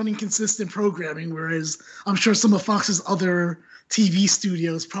actually running consistent programming, whereas I'm sure some of Fox's other TV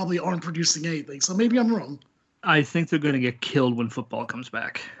studios probably aren't producing anything. So maybe I'm wrong. I think they're going to get killed when football comes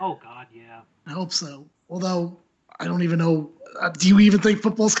back. Oh, God, yeah. I hope so. Although, I don't even know. Do you even think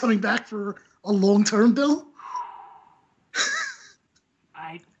football's coming back for a long-term, Bill?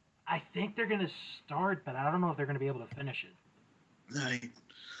 I think they're going to start, but I don't know if they're going to be able to finish it. Right.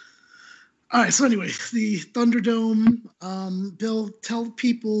 All right, so anyway, the Thunderdome. Bill, tell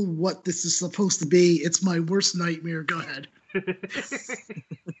people what this is supposed to be. It's my worst nightmare. Go ahead.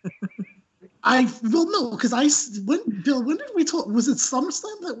 No, because when did we talk? Was it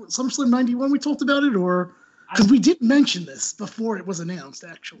SummerSlam? SummerSlam 91 we talked about it, or because we did mention this before it was announced,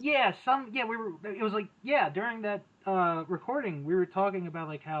 actually. Yeah, we were. It was like during that recording we were talking about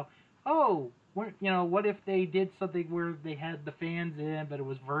like how what if they did something where they had the fans in but it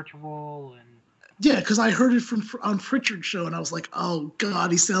was virtual and. Yeah, because I heard it on Pritchard's show and I was like, oh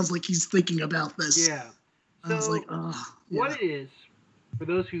God, he sounds like he's thinking about this. Yeah. So, I was like, what it is, for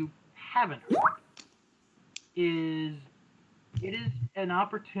those who haven't heard, it is an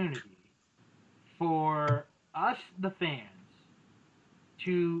opportunity for us, the fans,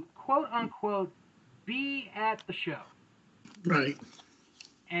 to quote unquote be at the show. Right.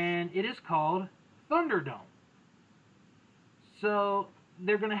 And it is called Thunderdome. So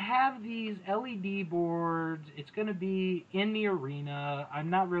they're going to have these LED boards. It's going to be in the arena. I'm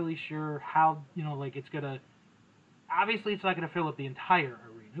not really sure how, it's going to... Obviously, it's not going to fill up the entire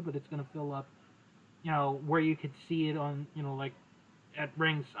arena, but it's going to fill up, where you could see it on, at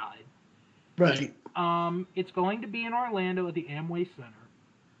ringside. Right. It's going to be in Orlando at the Amway Center.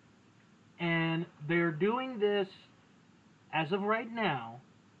 And they're doing this, as of right now,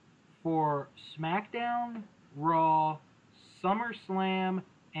 for SmackDown, Raw, SummerSlam,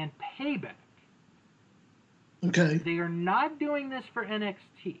 and Payback. Okay. They are not doing this for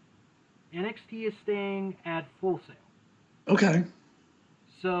NXT. NXT is staying at Full Sail. Okay.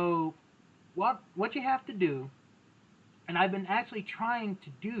 So, what you have to do, and I've been actually trying to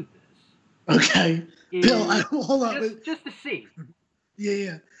do this. Okay. Bill, hold on. Just to see.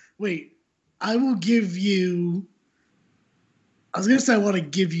 Yeah. Wait. I will give you... I was going to say I want to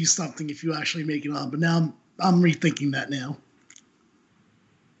give you something if you actually make it on, but now I'm rethinking that now.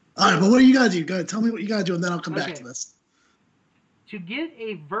 All right, but what do you got to do? Go ahead, tell me what you got to do, and then I'll come back to this. To get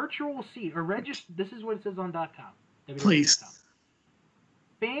a virtual seat, or register, this is what it says on .com. Please.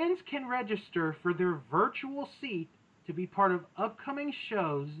 Fans can register for their virtual seat to be part of upcoming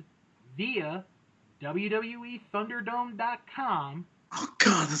shows via WWEThunderdome.com. Oh,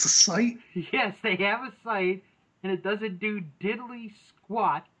 God, that's a site? Yes, they have a site, and it doesn't do diddly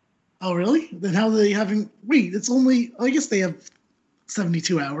squat. Oh, really? Then how are they having... Wait, it's only... I guess they have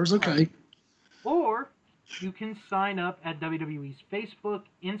 72 hours. Okay. Or you can sign up at WWE's Facebook,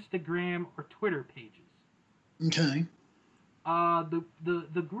 Instagram, or Twitter pages. Okay. The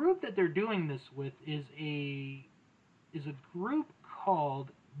group that they're doing this with is a group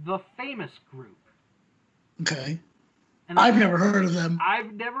called The Famous Group. Okay. And I've never heard of them.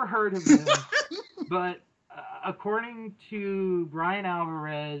 I've never heard of them, but according to Brian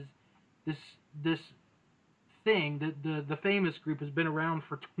Alvarez, this thing, the Famous Group, has been around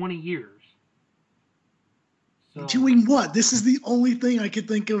for 20 years. So, doing what? This is the only thing I could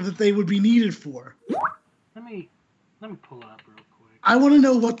think of that they would be needed for. Let me pull it up real quick. I want to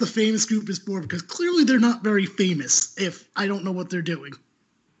know what the Famous Group is for, because clearly they're not very famous if I don't know what they're doing.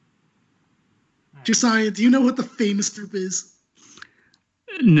 Right. Josiah, do you know what the Famous Group is?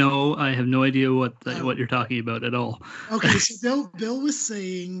 No, I have no idea what you're talking about at all. Okay, so Bill was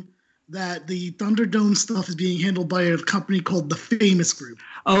saying that the Thunderdome stuff is being handled by a company called the Famous Group.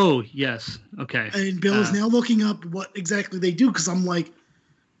 Oh, yes. Okay. And Bill is now looking up what exactly they do, because I'm like,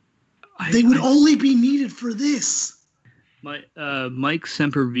 they would only be needed for this. Mike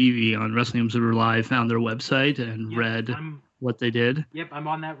Sempervive on Wrestling Observer Live found their website and read what they did. Yep, I'm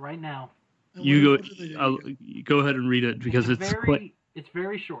on that right now. You go ahead and read it, because it's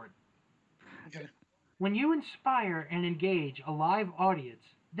very short. Okay. When you inspire and engage a live audience,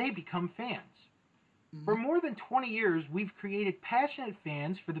 they become fans. Mm-hmm. For more than 20 years, we've created passionate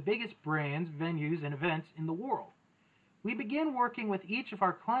fans for the biggest brands, venues, and events in the world. We begin working with each of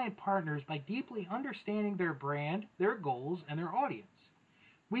our client partners by deeply understanding their brand, their goals, and their audience.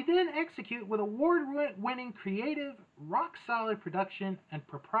 We then execute with award-winning creative, rock-solid production, and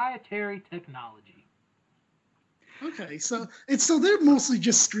proprietary technology. Okay, so they're mostly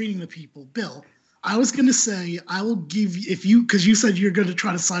just screening the people. Bill, I was going to say, I will give you, because you said you're going to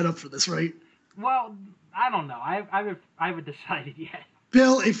try to sign up for this, right? Well, I don't know. I haven't decided yet.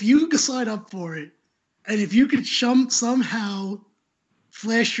 Bill, if you can sign up for it, and if you could somehow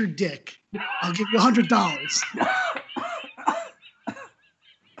flash your dick, I'll give you $100.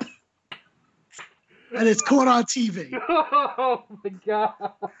 And it's caught on TV. Oh my god!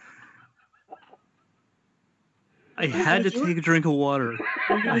 I had to take a drink of water.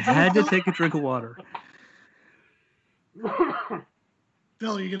 I had to take a drink of water.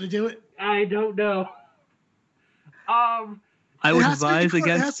 Bill, you gonna do it? I don't know. I would advise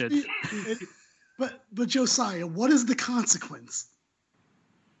against it. But Josiah, what is the consequence?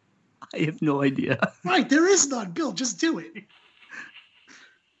 I have no idea. Right, there is none. Bill, just do it.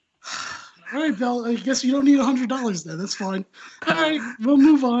 All right, Bill, I guess you don't need $100 then. That's fine. All right, we'll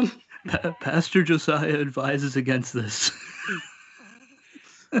move on. Pastor Josiah advises against this.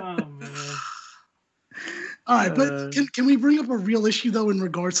 Oh, man. All right, but can we bring up a real issue, though, in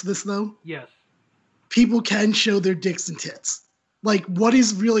regards to this, though? Yes. People can show their dicks and tits. Like, what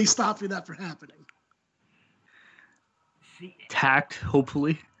is really stopping that from happening? Tact,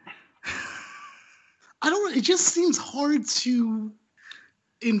 hopefully. I don't know. It just seems hard to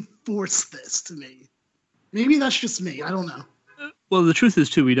enforce this to me. Maybe that's just me. I don't know. Well, the truth is,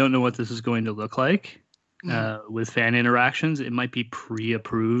 too, we don't know what this is going to look like with fan interactions. It might be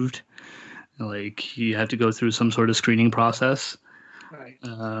pre-approved. Like, you have to go through some sort of screening process. Right.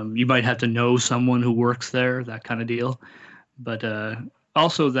 You might have to know someone who works there, that kind of deal. But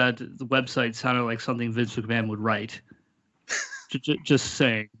also that the website sounded like something Vince McMahon would write. Just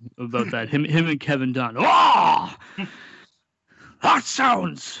saying about that. Him and Kevin Dunn. Oh! That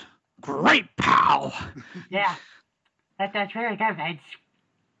sounds great, pal. Yeah. That's very good, Vince.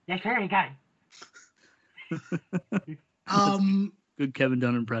 That's very good. Good Kevin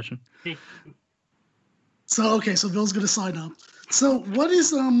Dunn impression. So Bill's gonna sign up. So what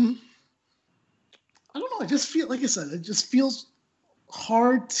is I don't know, I just feel, like I said, it just feels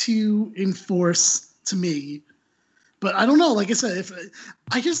hard to enforce to me. But I don't know, like I said,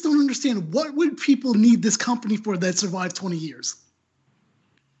 I just don't understand, what would people need this company for that survived 20 years?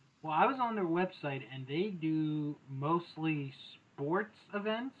 Well, I was on their website, and they do mostly sports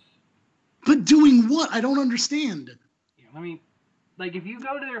events. But doing what? I don't understand. Yeah, I mean, like, if you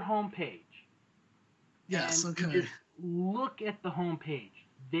go to their homepage, yes, and okay, you just look at the homepage,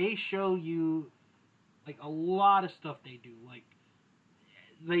 they show you, like, a lot of stuff they do. Like,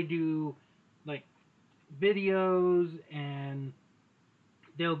 they do, like, videos, and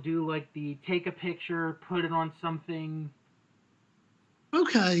they'll do, like, the take a picture, put it on something.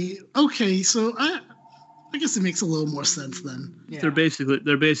 Okay, so I guess it makes a little more sense then. Yeah.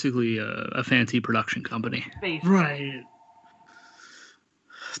 They're basically a fancy production company. Basically. Right.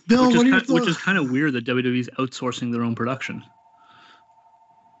 Bill, what are your thoughts? Which is kind of weird that WWE's outsourcing their own production.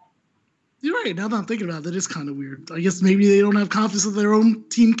 You're right. Now that I'm thinking about it, that is kind of weird. I guess maybe they don't have confidence that their own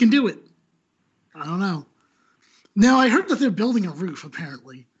team can do it. I don't know. Now, I heard that they're building a roof,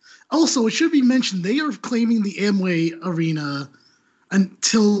 apparently. Also, it should be mentioned, they are claiming the Amway Arena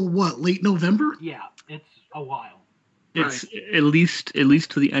until, what, late November? Yeah, it's a while. It's at least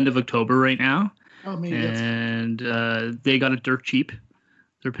to the end of October right now. Oh, maybe and they got it dirt cheap.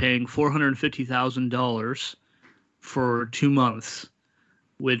 They're paying $450,000 for 2 months,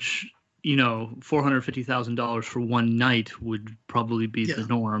 which, you know, $450,000 for one night would probably be the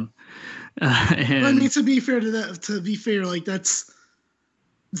norm. And I mean, to be fair, like it's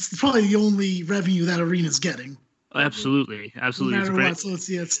probably the only revenue that arena's getting. Absolutely. No matter what, so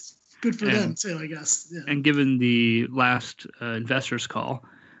it's good for them too, I guess. Yeah. And given the last investors call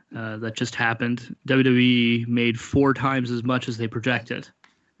that just happened, WWE made 4 times as much as they projected.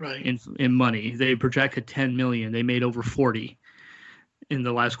 Right. in money. They projected 10 million. They made over 40 in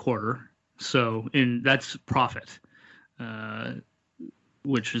the last quarter. So, that's profit,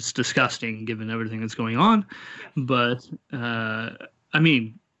 which is disgusting given everything that's going on. Yes. But I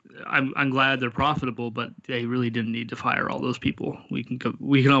mean, I'm glad they're profitable, but they really didn't need to fire all those people. We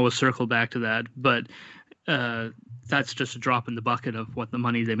can always circle back to that, but that's just a drop in the bucket of what the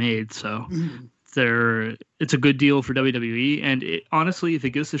money they made. So it's a good deal for WWE, and honestly, if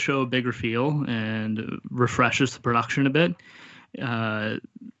it gives the show a bigger feel and refreshes the production a bit,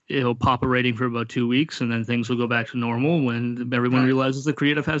 it'll pop a rating for about 2 weeks, and then things will go back to normal when everyone realizes the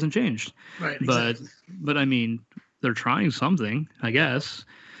creative hasn't changed. Right. But I mean, they're trying something, I guess.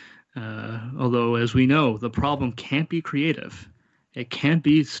 Although, as we know, the problem can't be creative. It can't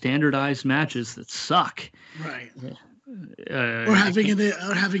be standardized matches that suck. Right. Or having an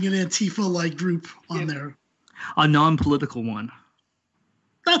Antifa-like group on there. A non-political one.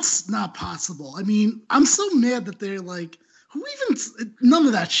 That's not possible. I mean, I'm so mad that they're like, none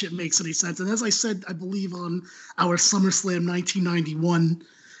of that shit makes any sense. And as I said, I believe on our SummerSlam 1991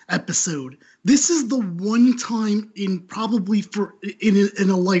 episode, this is the one time in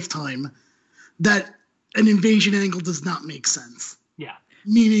a lifetime that an invasion angle does not make sense. Yeah.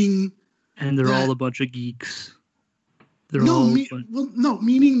 Meaning, and they're all a bunch of geeks. Meaning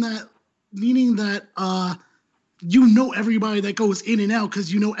that everybody that goes in and out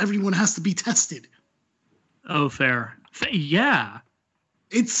because everyone has to be tested. Oh, fair. Yeah.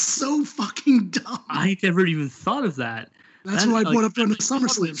 It's so fucking dumb. I never even thought of that. That's what I brought up during the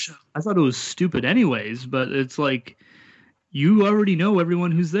SummerSlam show. I thought it was stupid anyways, but it's like, you already know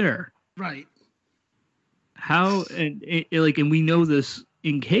everyone who's there. Right. How, and we know this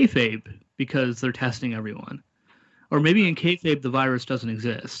in kayfabe because they're testing everyone. Or maybe in kayfabe, the virus doesn't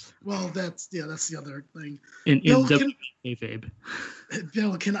exist. Well, that's the other thing. In kayfabe.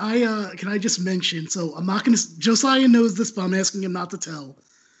 Bill, can I just mention? So I'm not going to. Josiah knows this, but I'm asking him not to tell.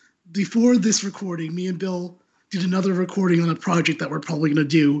 Before this recording, me and Bill did another recording on a project that we're probably going to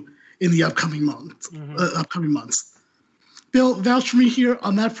do in the upcoming months. Bill, vouch for me here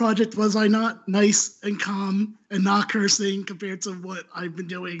on that project. Was I not nice and calm and not cursing compared to what I've been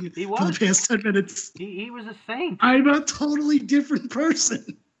doing for the past 10 minutes? He was a saint. I'm a totally different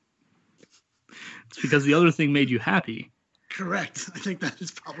person. It's because the other thing made you happy. Correct. I think that is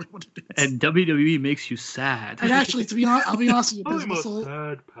probably what it is. And WWE makes you sad. And actually, to be honest, I'll be honest with you, I'm a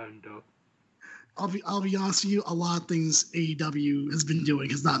sad panda. I'll be honest with you. A lot of things AEW has been doing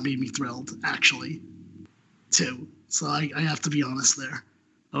has not made me thrilled, actually, too. So I have to be honest there.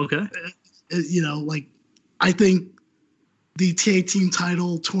 Okay. I think the tag team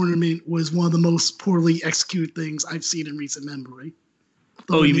title tournament was one of the most poorly executed things I've seen in recent memory.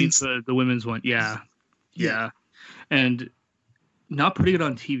 You mean the women's one? Yeah. And not putting it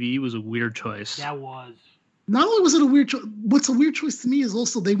on TV was a weird choice. That was. Not only was it a weird choice, what's a weird choice to me is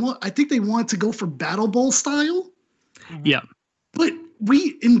also I think they wanted to go for Battle Bowl style. Mm-hmm. Yeah. But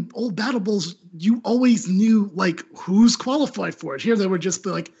in old Battle Bowls, you always knew who's qualified for it. Here they were just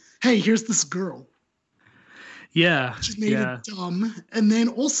like, hey, here's this girl. Yeah. Just made it dumb. And then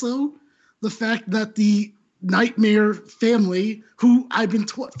also the fact that the Nightmare family, who I've been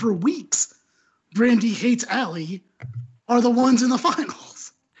taught for weeks, Brandy hates Allie, are the ones in the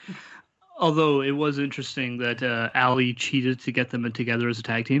finals. Although it was interesting that Allie cheated to get them together as a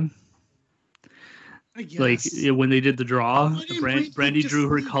tag team. I guess. When they did the draw, Brandy drew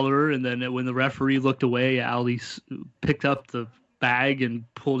her color, and then when the referee looked away, Allie picked up the bag and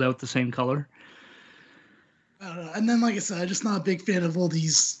pulled out the same color. I don't know. And then, like I said, I'm just not a big fan of all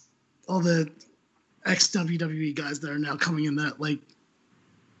the ex-WWE guys that are now coming in that,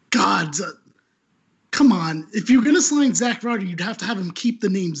 come on. If you're going to sign Zack Ryder, you'd have to have him keep the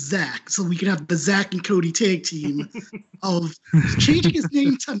name Zack so we could have the Zack and Cody tag team of changing his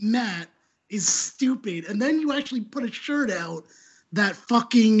name to Matt is stupid. And then you actually put a shirt out that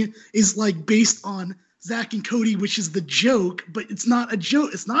fucking is based on Zack and Cody, which is the joke, but it's not a joke.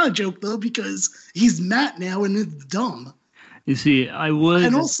 It's not a joke though, because he's Matt now and it's dumb. You see, I would.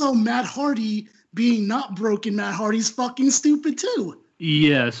 And also Matt Hardy being not broken Matt Hardy's fucking stupid too.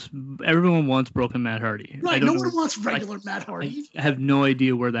 Yes, everyone wants broken Matt Hardy. Right, no one wants regular Matt Hardy. I have no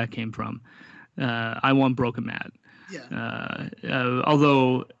idea where that came from. I want broken Matt. Yeah.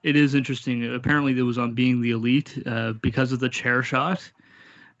 Although it is interesting, apparently it was on Being the Elite because of the chair shot.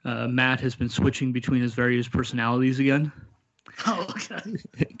 Matt has been switching between his various personalities again. Oh, okay.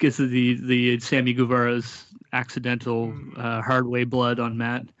 Because of the Sammy Guevara's accidental hard way blood on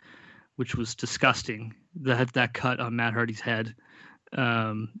Matt, which was disgusting. That cut on Matt Hardy's head.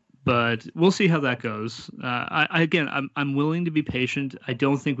 but we'll see how that goes. Again, I'm willing to be patient. I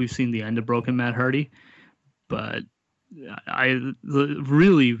don't think we've seen the end of Broken Matt Hardy, but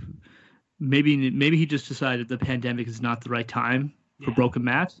really maybe he just decided the pandemic is not the right time for Broken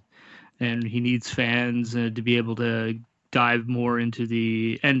Matt, and he needs fans to be able to dive more into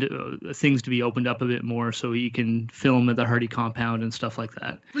things to be opened up a bit more, so he can film at the Hardy compound and stuff like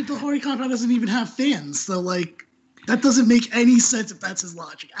that. But the Hardy compound doesn't even have fans, so like that doesn't make any sense if that's his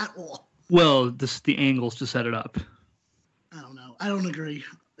logic at all. Well, the angles to set it up. I don't know. I don't agree.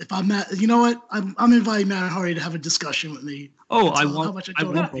 If I'm Matt, you know what? I'm inviting Matt Hardy to have a discussion with me. Oh, I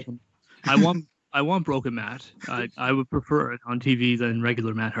want Broken Matt. I would prefer it on TV than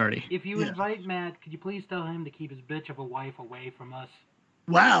regular Matt Hardy. If you invite Matt, could you please tell him to keep his bitch of a wife away from us?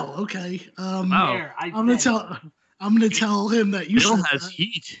 Wow. Okay. Wow. There, I'm gonna tell him that you Bill has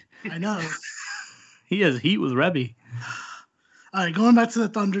heat. I know. He has heat with Rebby. All right, going back to the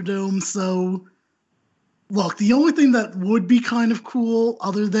Thunderdome. So, look, the only thing that would be kind of cool,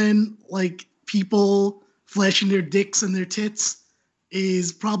 other than like people flashing their dicks and their tits,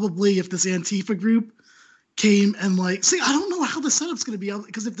 is probably if this Antifa group came and like, see, I don't know how the setup's going to be,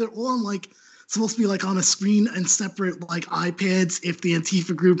 because if they're all on like, supposed to be like on a screen and separate like iPads, if the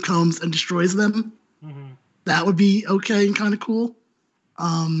Antifa group comes and destroys them, that would be okay and kind of cool.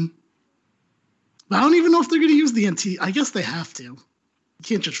 But I don't even know if they're going to use the Antifa. I guess they have to. You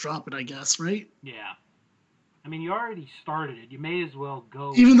can't just drop it, I guess, right? Yeah. I mean, you already started it. You may as well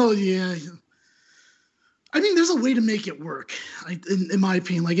go. Even though, I mean, there's a way to make it work, in my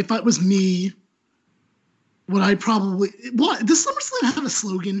opinion. Like, if it was me, would I probably... What? Does SummerSlam have a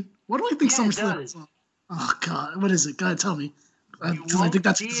slogan? What do I think SummerSlam does. Oh, God. What is it? God, tell me. Because I think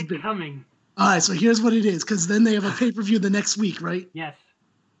that's it coming. All right, so here's what it is, because then they have a pay-per-view the next week, right? Yes.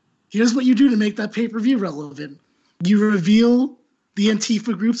 Here's what you do to make that pay-per-view relevant. You reveal the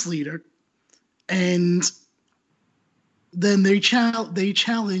Antifa group's leader, and then they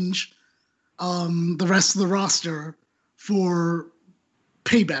challenge the rest of the roster for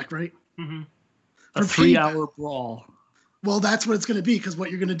payback, right? Mm-hmm. A 3-hour brawl. Well, that's what it's going to be, because what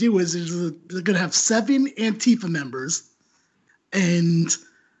you're going to do is they're going to have 7 Antifa members, and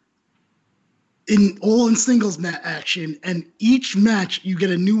in singles action, and each match you get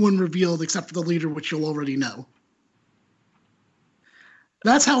a new one revealed except for the leader, which you'll already know.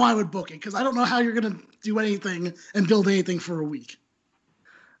 That's how I would book it, because I don't know how you're going to do anything and build anything for a week.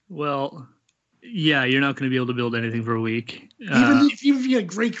 Well, yeah, you're not going to be able to build anything for a week. Even if you get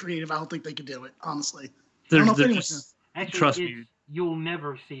great creative, I don't think they could do it, honestly. Trust me. You'll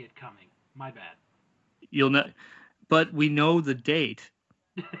never see it coming. My bad. But we know the date.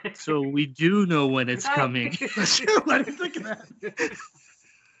 So we do know when it's coming. That's true. I didn't think of that.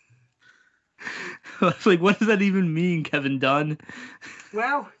 Like, what does that even mean, Kevin Dunn?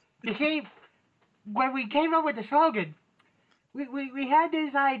 Well, you see, when we came up with the slogan, we had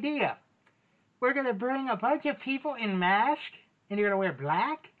this idea. We're going to bring a bunch of people in masks, and they're going to wear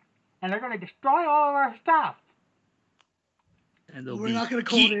black, and they're going to destroy all of our stuff. And we're not going to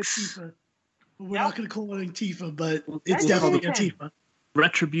call it Antifa. We're not going to call it Antifa, but it's definitely Antifa.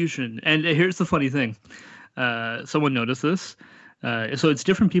 Retribution. And here's the funny thing. Someone noticed this. So it's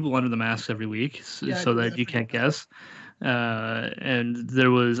different people under the masks every week, so that you can't guess. And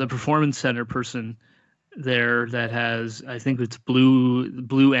there was a performance center person there that has, I think it's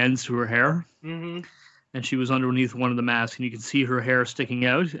blue ends to her hair. Mm-hmm. And she was underneath one of the masks, and you can see her hair sticking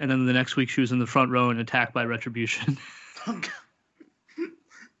out. And then the next week, she was in the front row and attacked by Retribution.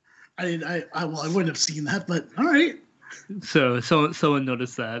 I wouldn't have seen that, but all right. So someone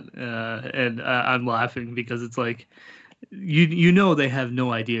noticed that, and I'm laughing because it's like, you know, they have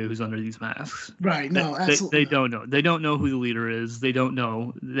no idea who's under these masks. Right? No, absolutely. They don't know. They don't know who the leader is. They don't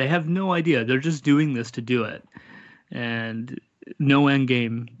know. They have no idea. They're just doing this to do it, and no end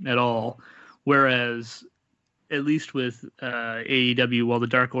game at all. Whereas, at least with AEW, while the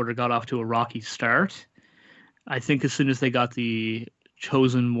Dark Order got off to a rocky start, I think as soon as they got the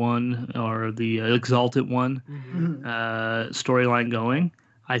Chosen One or the Exalted One storyline going,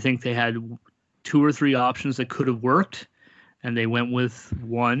 I think they had 2 or 3 options that could have worked, and they went with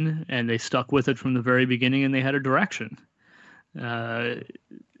one, and they stuck with it from the very beginning, and they had a direction.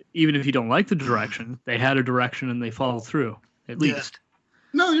 Even if you don't like the direction, they had a direction, and they followed through, at least.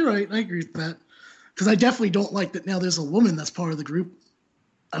 No, you're right. I agree with that. Because I definitely don't like that now there's a woman that's part of the group.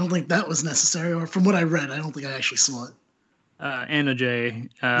 I don't think that was necessary, or from what I read, I don't think I actually saw it. Anna Jay.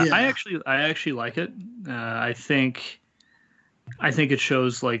 I actually like it. I think it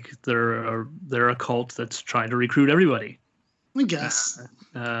shows like they're a cult that's trying to recruit everybody. I guess.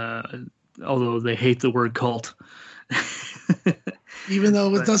 Although they hate the word cult. Even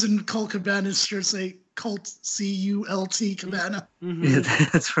though it But- doesn't Colt Cabana's shirt say Colt C-U-L-T Cabana. Mhm. Yeah,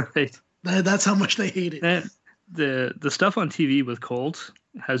 that's right. That's how much they hate it. And the stuff on TV with Colt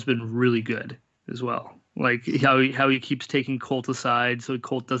has been really good as well. Like how he keeps taking Colt aside so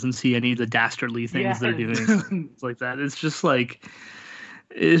Colt doesn't see any of the dastardly things they're Yes. doing. It's like that. It's just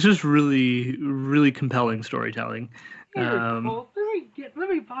really, really compelling storytelling. Here, Colt, let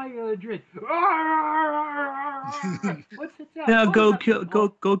me buy you a drink. What's it sound? Yeah, Oh, go nothing,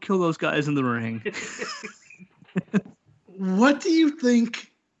 go kill those guys in the ring. What do you think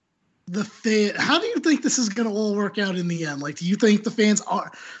how do you think this is going to all work out in the end? Like, do you think the fans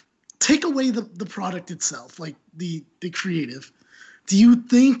take away the product itself, like the creative? Do you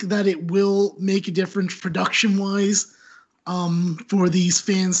think that it will make a difference production wise for these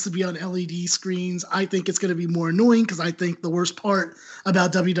fans to be on LED screens? I think it's going to be more annoying because I think the worst part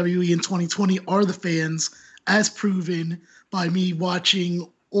about WWE in 2020 are the fans, as proven by me watching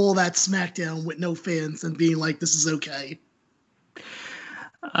all that SmackDown with no fans and being like, this is okay.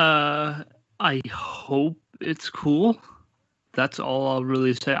 I hope it's cool. That's all I'll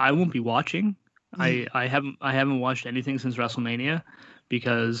really say. I won't be watching. I haven't watched anything since WrestleMania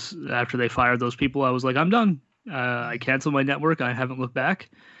because after they fired those people, I was like, I'm done. I canceled my network. I haven't looked back.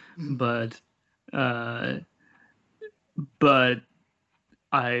 But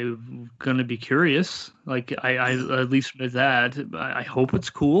I'm gonna be curious. Like I at least with that, I hope it's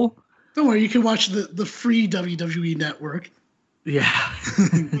cool. Don't worry, you can watch the free WWE network. Yeah,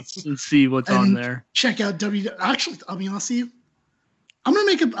 and see what's on And there. check out Actually, I'll be honest with you. I'm gonna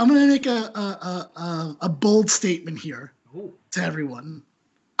make a bold statement here Oh, to everyone.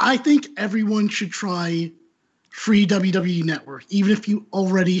 I think everyone should try free WWE Network, even if you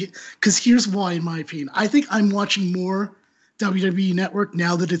already. Because here's why, in my opinion, I think I'm watching more WWE Network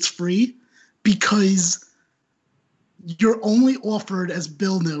now that it's free, because you're only offered, as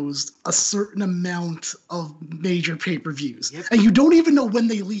Bill knows, a certain amount of major pay-per-views. Yep. And you don't even know when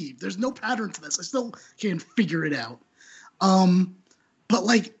they leave. There's no pattern to this. I still can't figure it out. But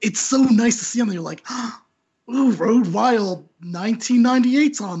like, it's so nice to see them. You're like, ooh, Road Wild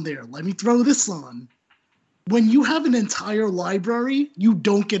 1998's on there. Let me throw this on. When you have an entire library, you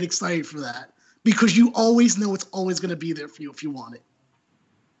don't get excited for that because you always know it's always going to be there for you if you want it.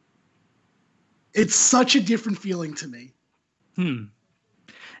 It's such a different feeling to me.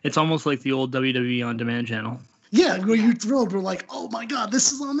 It's almost like the old WWE On Demand channel. Yeah, where you're thrilled. We're like, oh my God,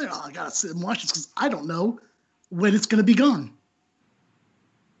 this is on there. Oh, I got to sit and watch this because I don't know when it's going to be gone.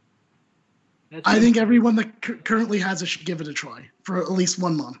 that's I it. think everyone that currently has it should give it a try for at least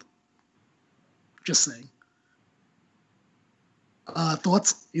 1 month. Just saying.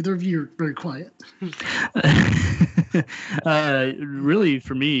 Thoughts? Either of you are very quiet. Really,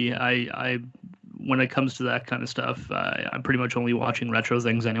 for me, I when it comes to that kind of stuff, I'm pretty much only watching retro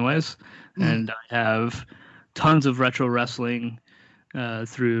things, anyways. And I have tons of retro wrestling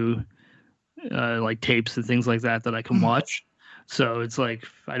through like tapes and things like that I can watch. So it's like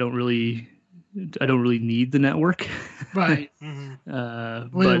I don't really need the network. Right. Mhm.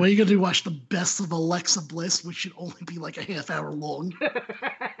 But What are you going to do? Watch the best of Alexa Bliss, which should only be like a half hour long.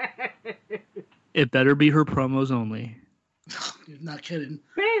 it better be her promos only. You're not kidding.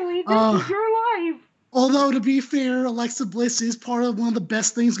 Bailey, this is your life. Although, to be fair, Alexa Bliss is part of one of the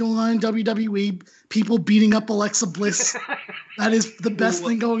best things going on in WWE. People beating up Alexa Bliss. That is the best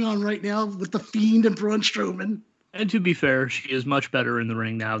thing going on right now with The Fiend and Braun Strowman. And to be fair, she is much better in the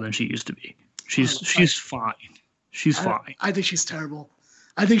ring now than she used to be. She's fine. She's fine. I think she's terrible.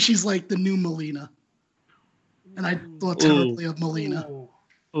 I think she's like the new Melina. And I thought terribly of Melina. Ooh.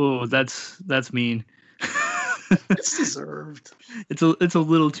 Oh, that's mean. It's deserved. It's a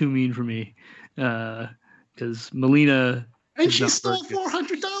little too mean for me, because Melina. And is she not stole very good.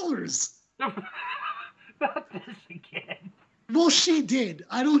 $400. Not this again. Well, she did.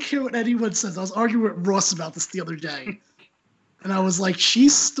 I don't care what anyone says. I was arguing with Ross about this the other day. And I was like, she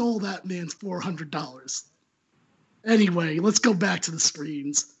stole that man's $400. Anyway, let's go back to the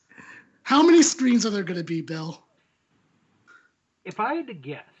screens. How many screens are there going to be, Bill? If I had to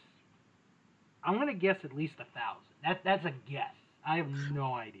guess, I'm gonna guess at least 1,000. That's a guess. I have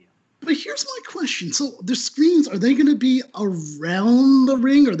no idea. But here's my question. So the screens, are they going to be around the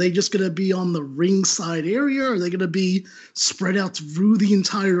ring? Are they just going to be on the ringside area? Are they going to be spread out through the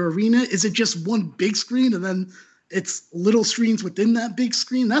entire arena? Is it just one big screen and then it's little screens within that big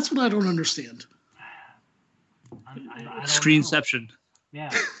screen? That's what I don't understand. I don't know. Screenception.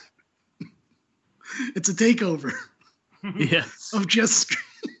 Yeah. It's a takeover Yes. of just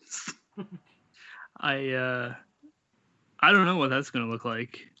screens. I don't know what that's gonna look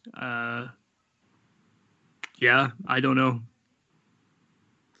like. Yeah, I don't know.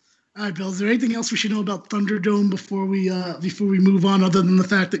 All right, Bill. Is there anything else we should know about Thunderdome before we move on, other than the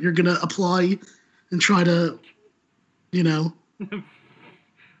fact that you're going to apply and try to, you know?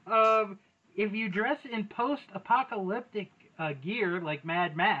 If you dress in post-apocalyptic gear like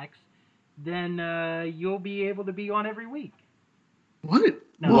Mad Max, then you'll be able to be on every week. What?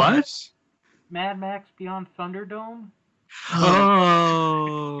 No. What? Mad Max Beyond Thunderdome?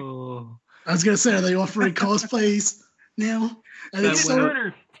 Oh. I was going to say, are they offering cosplays now?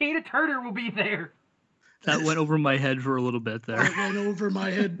 Tina Turner will be there. That went over my head for a little bit there. That went over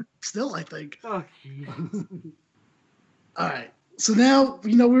my head still, I think. Oh, jeez. All right. So now,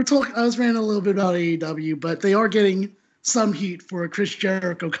 we were talking, I was ranting a little bit about AEW, but they are getting some heat for a Chris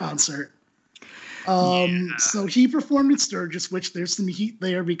Jericho concert. So he performed at Sturgis, which there's some heat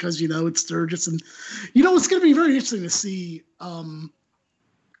there because, it's Sturgis. And, it's going to be very interesting to see. I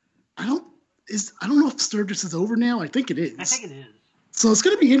don't know if Sturgis is over now. I think it is. I think it is. So it's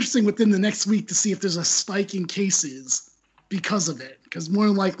going to be interesting within the next week to see if there's a spike in cases because of it. Because more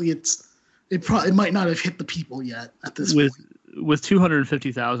than likely it might not have hit the people yet at this point. With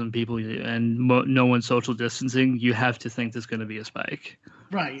 250,000 people and no one social distancing, you have to think there's going to be a spike.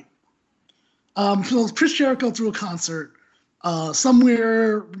 Right. So Chris Jericho threw a concert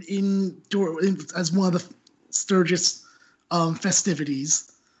somewhere as one of the Sturgis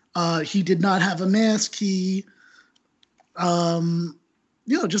festivities. He did not have a mask. He,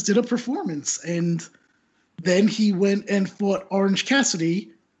 just did a performance, and then he went and fought Orange Cassidy.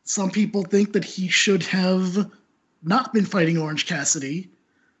 Some people think that he should have not been fighting Orange Cassidy.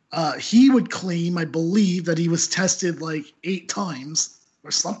 He would claim, I believe, that he was tested like 8 times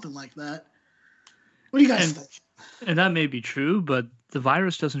or something like that. What do you guys think? And that may be true, but the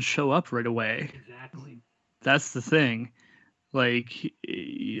virus doesn't show up right away. Exactly. That's the thing. Like,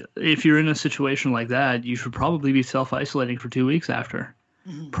 if you're in a situation like that, you should probably be self-isolating for 2 weeks after.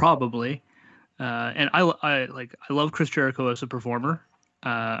 Mm-hmm. Probably. And I love Chris Jericho as a performer.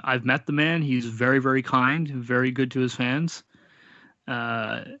 I've met the man. He's very, very kind, very good to his fans.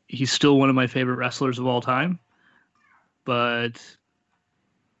 He's still one of my favorite wrestlers of all time. But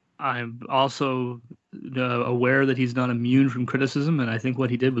I'm also aware that he's not immune from criticism, and I think what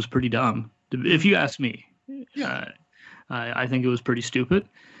he did was pretty dumb, if you ask me. Yeah. I think it was pretty stupid,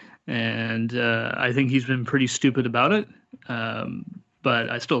 and I think he's been pretty stupid about it.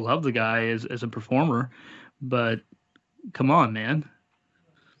 But I still love the guy as a performer. But come on, man.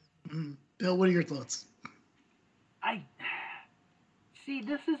 Bill, what are your thoughts? I see.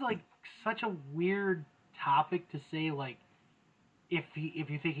 This is like such a weird topic to say. Like, if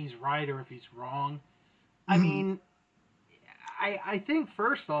you think he's right or if he's wrong. I mean, I think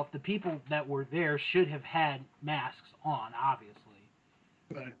first off, the people that were there should have had masks on, obviously.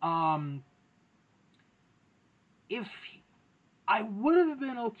 Right. If I would have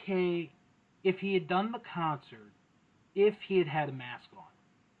been okay if he had done the concert, if he had had a mask on.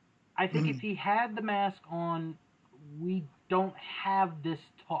 I think if he had the mask on, we don't have this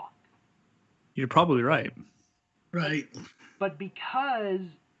talk. You're probably right. Right. But because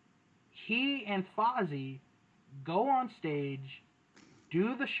he and Fozzy go on stage,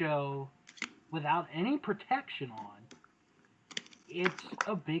 do the show without any protection on, it's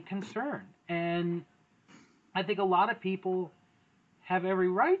a big concern. And I think a lot of people have every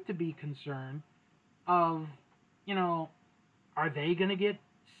right to be concerned of, are they going to get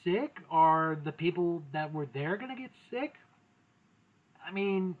sick? Are the people that were there going to get sick? I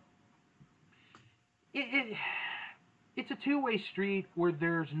mean, it's a two-way street where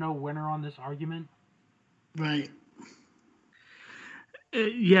there's no winner on this argument. Right.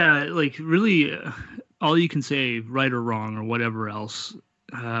 Yeah, like really, all you can say, right or wrong or whatever else,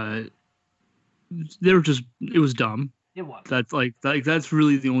 it was dumb. It was. That's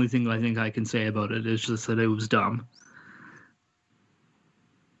really the only thing I think I can say about it. Is just that it was dumb.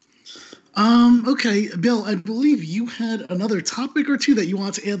 Okay, Bill, I believe you had another topic or two that you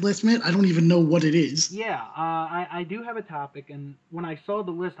want to add last minute. I don't even know what it is. Yeah, I do have a topic, and when I saw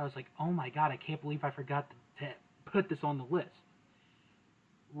the list, I was like, oh my god, I can't believe I forgot to put this on the list.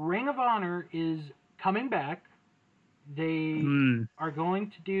 Ring of Honor is coming back. They are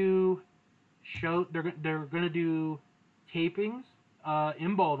going to do they're going to do tapings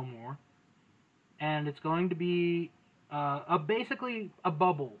in Baltimore, and it's going to be basically a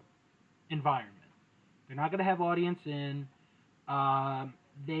bubble environment. They're not going to have audience in.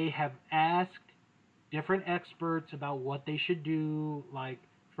 They have asked different experts about what they should do, like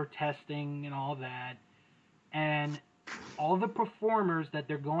for testing and all that. And all the performers that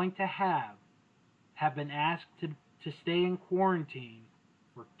they're going to have been asked to stay in quarantine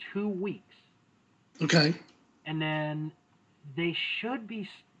for 2 weeks. Okay. And then they should be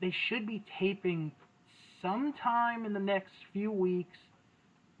they should be taping sometime in the next few weeks,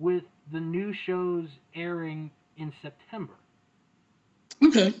 with the new shows airing in September.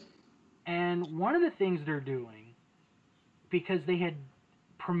 Okay. And one of the things they're doing, because they had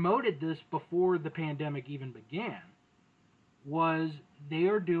promoted this before the pandemic even began, was they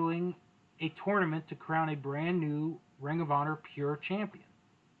are doing a tournament to crown a brand new Ring of Honor Pure Champion.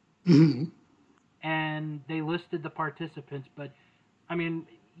 Mm-hmm. And they listed the participants, but I mean,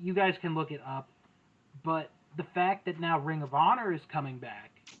 you guys can look it up. But the fact that now Ring of Honor is coming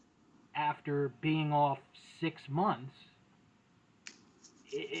back after being off 6 months,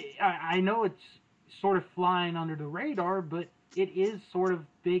 I know it's sort of flying under the radar, but it is sort of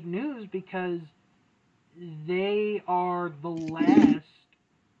big news because they are the last,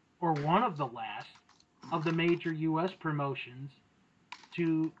 or one of the last, of the major U.S. promotions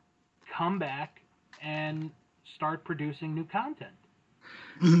to come back and start producing new content.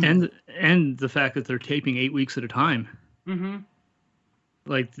 Mm-hmm. And the fact that they're taping 8 weeks at a time. Mm-hmm.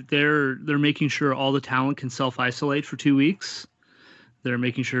 Like they're making sure all the talent can self-isolate for 2 weeks. They're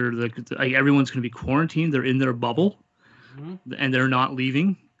making sure that everyone's going to be quarantined. They're in their bubble, and they're not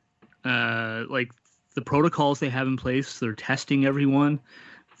leaving. Like the protocols they have in place, they're testing everyone.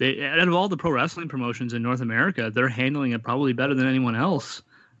 Out of all the pro wrestling promotions in North America, they're handling it probably better than anyone else,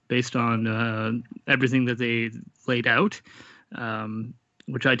 based on everything that they laid out,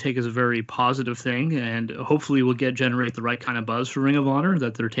 which I take as a very positive thing, and hopefully will generate the right kind of buzz for Ring of Honor,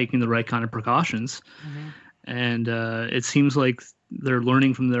 that they're taking the right kind of precautions. Mm-hmm. And it seems like they're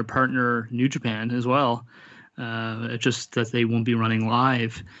learning from their partner New Japan as well. It's just that they won't be running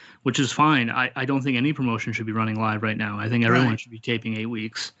live, which is fine. I don't think any promotion should be running live right now. I think everyone should be taping 8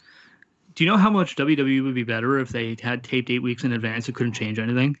 weeks. Do you know how much WWE would be better if they had taped 8 weeks in advance? It couldn't change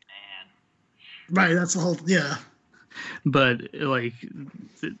anything. Right, that's the whole, yeah. But like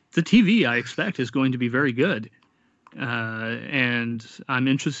the TV, I expect, is going to be very good. And I'm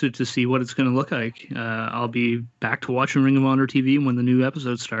interested to see what it's going to look like. I'll be back to watching Ring of Honor TV when the new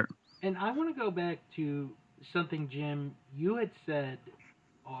episodes start. And I want to go back to something, Jim, you had said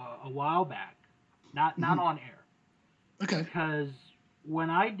a while back, not on air. Okay. Because when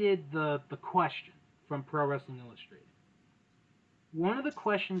I did the question from Pro Wrestling Illustrated, one of the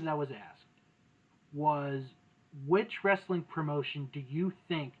questions I was asked was, which wrestling promotion do you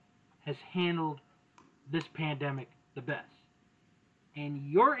think has handled this pandemic the best?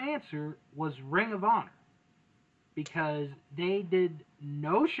 And your answer was Ring of Honor, because they did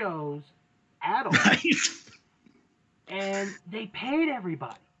no shows at all. Right. And they paid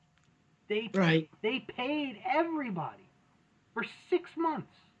everybody. They paid everybody for 6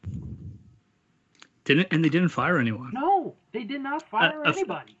 months. They didn't fire anyone. No, they did not fire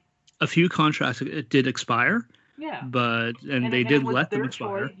anybody. A few contracts did expire. Yeah. But they did let them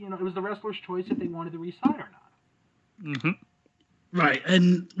expire. Choice, it was the wrestler's choice if they wanted to re-sign or not. Mm-hmm. Right.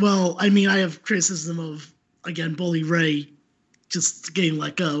 And, well, I mean, I have criticism of, again, Bully Ray just getting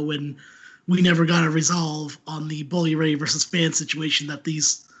let go, and we never got a resolve on the Bully Ray versus fan situation that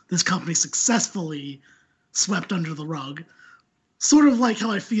this company successfully swept under the rug. Sort of like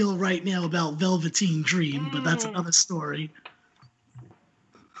how I feel right now about Velveteen Dream, but that's another story.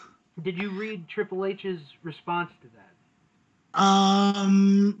 Did you read Triple H's response to that?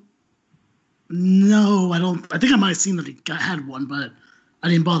 No, I don't. I think I might have seen that he had one, but I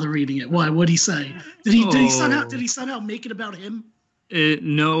didn't bother reading it. Why? What'd he say? Did he somehow make it about him?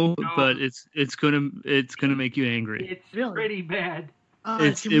 No, but it's gonna make you angry. It's really bad.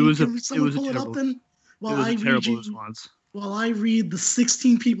 It was a terrible response. While I read the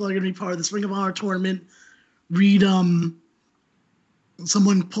 16 people that are going to be part of this Ring of Honor tournament, read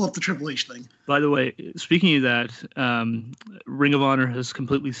someone pull up the Triple H thing. By the way, speaking of that, Ring of Honor has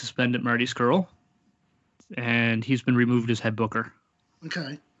completely suspended Marty Scurll, and he's been removed as head booker.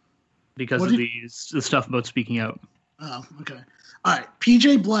 Okay. Because of the stuff about speaking out. Oh, okay. All right.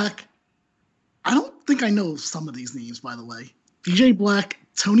 PJ Black. I don't think I know some of these names, by the way. PJ Black,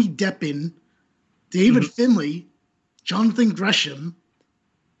 Tony Deppen, David Finlay, Jonathan Gresham,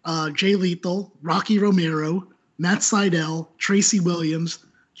 Jay Lethal, Rocky Romero, Matt Sydal, Tracy Williams,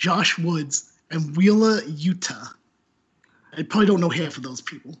 Josh Woods, and Wheeler Yuta. I probably don't know half of those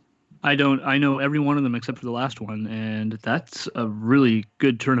people. I don't. I know every one of them except for the last one, and that's a really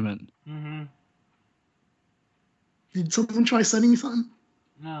good tournament. Mm-hmm. Did someone try sending you something?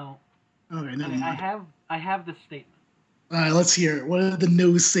 No. Okay, never mind. I have the statement. All right, let's hear it. What did the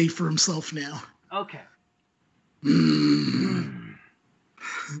nose say for himself now? Okay. In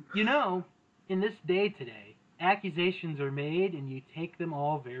this day today, accusations are made and you take them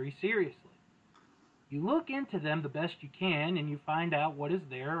all very seriously. You look into them the best you can, and you find out what is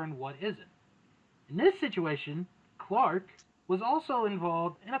there and what isn't. In this situation, Clark was also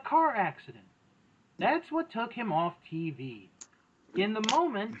involved in a car accident. That's what took him off TV. In the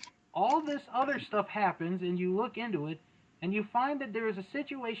moment, all this other stuff happens, and you look into it, and you find that there is a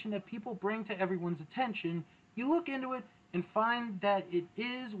situation that people bring to everyone's attention. You look into it and find that it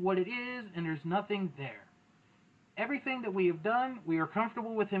is what it is, and there's nothing there. Everything that we have done, we are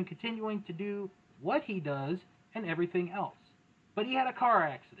comfortable with him continuing to do what he does and everything else. But he had a car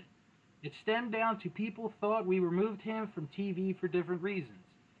accident. It stemmed down to people thought we removed him from TV for different reasons.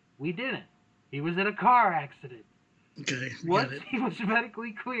 We didn't. He was in a car accident. Okay. Once he was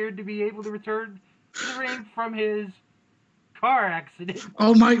medically cleared to be able to return to the ring from his car accident.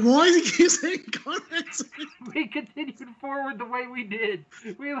 Oh my, why did you keep saying car accident? We continued forward the way we did.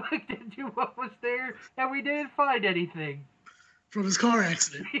 We looked into what was there, and we didn't find anything. From his car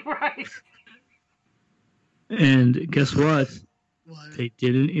accident. Right. And guess what? What? They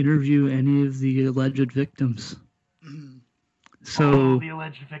didn't interview any of the alleged victims. Mhm. So, All the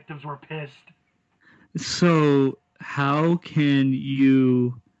alleged victims were pissed. so how can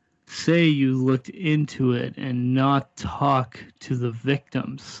you say you looked into it and not talk to the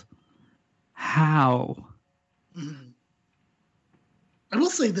victims? How? Mhm. I will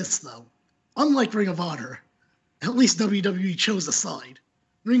say this, though. Unlike Ring of Honor, at least WWE chose a side.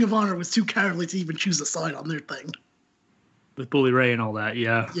 Ring of Honor was too cowardly to even choose a side on their thing. With Bully Ray and all that,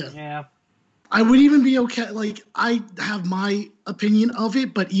 yeah. Yeah. I would even be okay. Like, I have my opinion of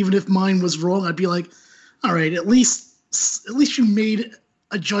it, but even if mine was wrong, I'd be like, all right, at least you made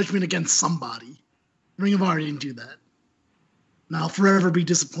a judgment against somebody. Ring of Honor didn't do that. And I'll forever be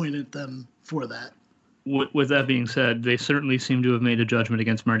disappointed at them for that. With that being said, they certainly seem to have made a judgment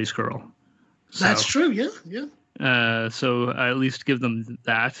against Marty Scurll. So, That's true, yeah. so I at least give them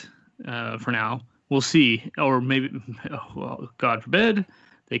that for now. We'll see. Or maybe, well, God forbid,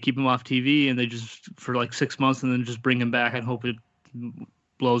 they keep him off TV and they just, for like 6 months, and then just bring him back and hope it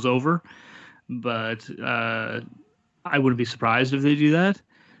blows over. But I wouldn't be surprised if they do that.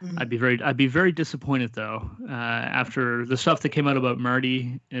 Mhm. I'd be very disappointed though. After the stuff that came out about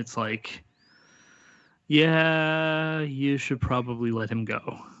Marty, it's like, yeah, you should probably let him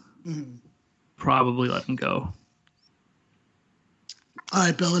go. Mhm. Probably let him go. All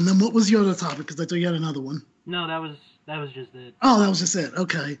right, Bill, and then what was your other topic? Because I thought you had another one. No, that was just it. Oh, that was just it.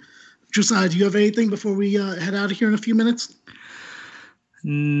 Okay. Josiah, do you have anything before we head out of here in a few minutes?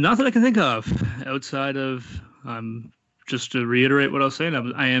 Not that I can think of outside of just to reiterate what I was saying.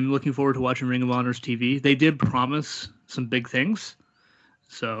 I am looking forward to watching Ring of Honor's TV. They did promise some big things,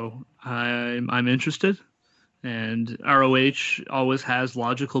 so I'm interested. And ROH always has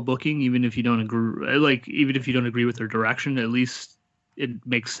logical booking, even if you don't agree. Even if you don't agree with their direction, at least it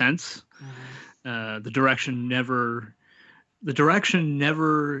makes sense. Mm-hmm. The direction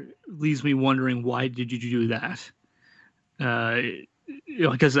never leaves me wondering, why did you do that?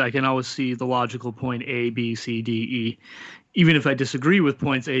 Because I can always see the logical point A, B, C, D, E. Even if I disagree with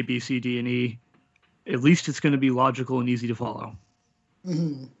points A, B, C, D, and E, at least it's going to be logical and easy to follow.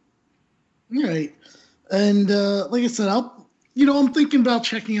 Mm-hmm. All right. And like I said, I'm thinking about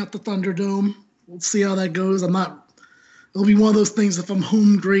checking out the Thunderdome. We'll see how that goes. It'll be one of those things. If I'm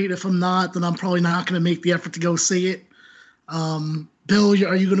home, great. If I'm not, then I'm probably not going to make the effort to go see it. Bill,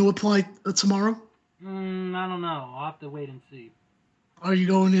 are you going to apply tomorrow? I don't know. I'll have to wait and see. Are you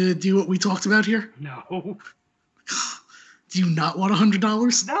going to do what we talked about here? No. Do you not want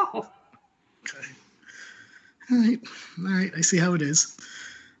 $100? No. Okay. All right. I see how it is.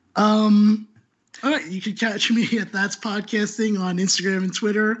 All right, you can catch me at That's Podcasting on Instagram and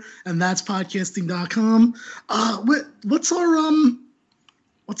Twitter, and that'spodcasting.com.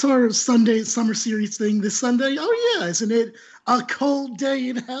 What's our Sunday summer series thing this Sunday? Oh yeah, isn't it A Cold Day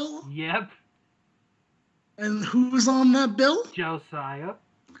in Hell? Yep. And who's on that, Bill? Josiah.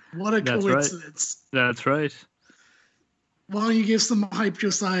 What a That's coincidence. Right. That's right. Why don't you give some hype,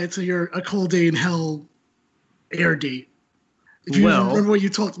 Josiah, to your A Cold Day in Hell air date? If you remember what you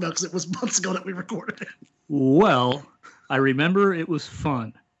talked about, because it was months ago that we recorded it. Well, I remember it was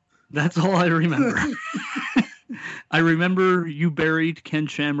fun. That's all I remember. I remember you buried Ken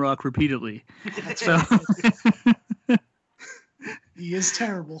Shamrock repeatedly. So He is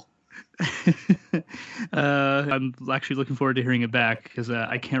terrible. I'm actually looking forward to hearing it back because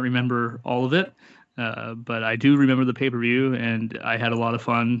I can't remember all of it. But I do remember the pay-per-view, and I had a lot of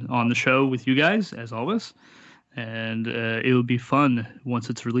fun on the show with you guys, as always. And it will be fun once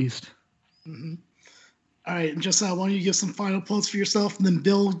it's released. Mm-hmm. All right, and why don't you give some final plugs for yourself, and then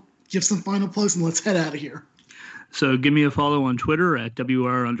Bill give some final plugs, and let's head out of here. So give me a follow on Twitter at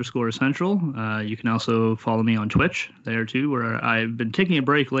WR_Essential. You can also follow me on Twitch there too, where I've been taking a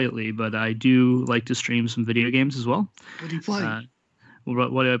break lately, but I do like to stream some video games as well. What do you play?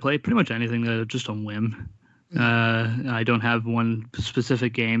 What do I play? Pretty much anything, just on whim. I don't have one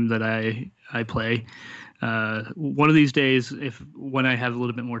specific game that I play. One of these days, when I have a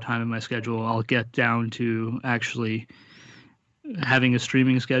little bit more time in my schedule, I'll get down to actually having a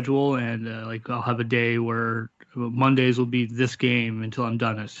streaming schedule, and I'll have a day where Mondays will be this game until I'm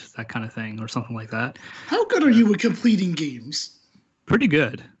done it, that kind of thing, or something like that. How good are you with completing games? Pretty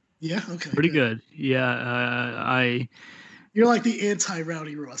good. Yeah. Okay. Pretty good. Yeah. You're like the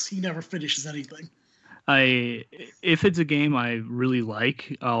anti-Rowdy Ross. He never finishes anything. If it's a game I really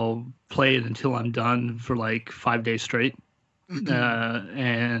like, I'll play it until I'm done for like 5 days straight.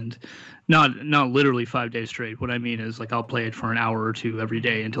 And not literally 5 days straight. What I mean is like I'll play it for an hour or two every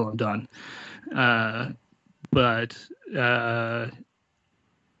day until I'm done.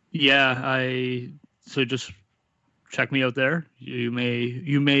 So just check me out there. You may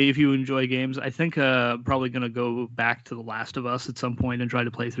if you enjoy games. I think probably gonna go back to The Last of Us at some point and try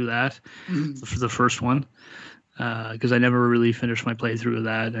to play through that for the first one, because I never really finished my playthrough of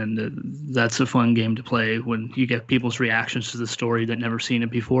that, and that's a fun game to play when you get people's reactions to the story that never seen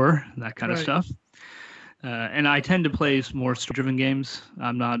it before, that kind of stuff. And I tend to play more story-driven games.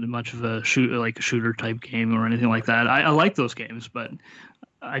 I'm not much of a shooter type game or anything like that. I like those games, but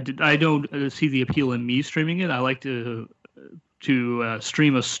I don't see the appeal in me streaming it. I like to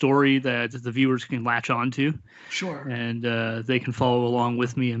stream a story that the viewers can latch onto. Sure. And they can follow along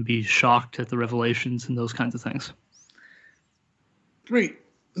with me and be shocked at the revelations and those kinds of things. Great.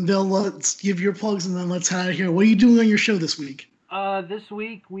 Bill, let's give your plugs and then let's head out of here. What are you doing on your show this week? This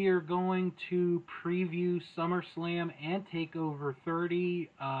week we are going to preview SummerSlam and TakeOver 30.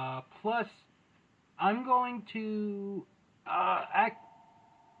 Plus, I'm going to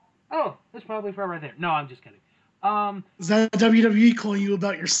Oh, that's probably for right there. No, I'm just kidding. Is that WWE calling you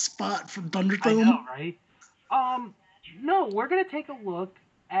about your spot from Thunderdome? I know, right? No, we're going to take a look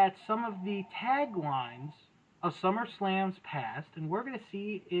at some of the taglines of SummerSlam's past, and we're going to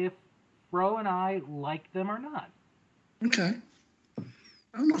see if Fro and I like them or not. Okay.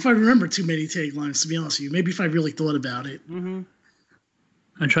 I don't know if I remember too many taglines, to be honest with you. Maybe if I really thought about it. Mm-hmm.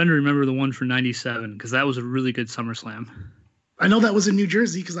 I'm trying to remember the one for 97, because that was a really good SummerSlam. I know that was in New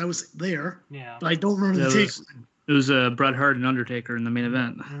Jersey because I was there. Yeah. But I don't remember the tagline. It was Bret Hart and Undertaker in the main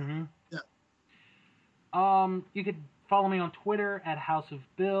event. Mm-hmm. Yeah. You could follow me on Twitter at House of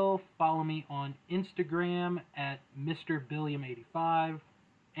Bill. Follow me on Instagram at Mr. Billiam85.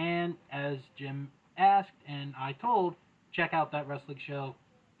 And as Jim asked and I told, check out that wrestling show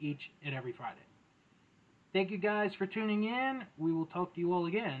each and every Friday. Thank you guys for tuning in. We will talk to you all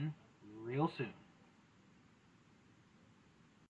again real soon.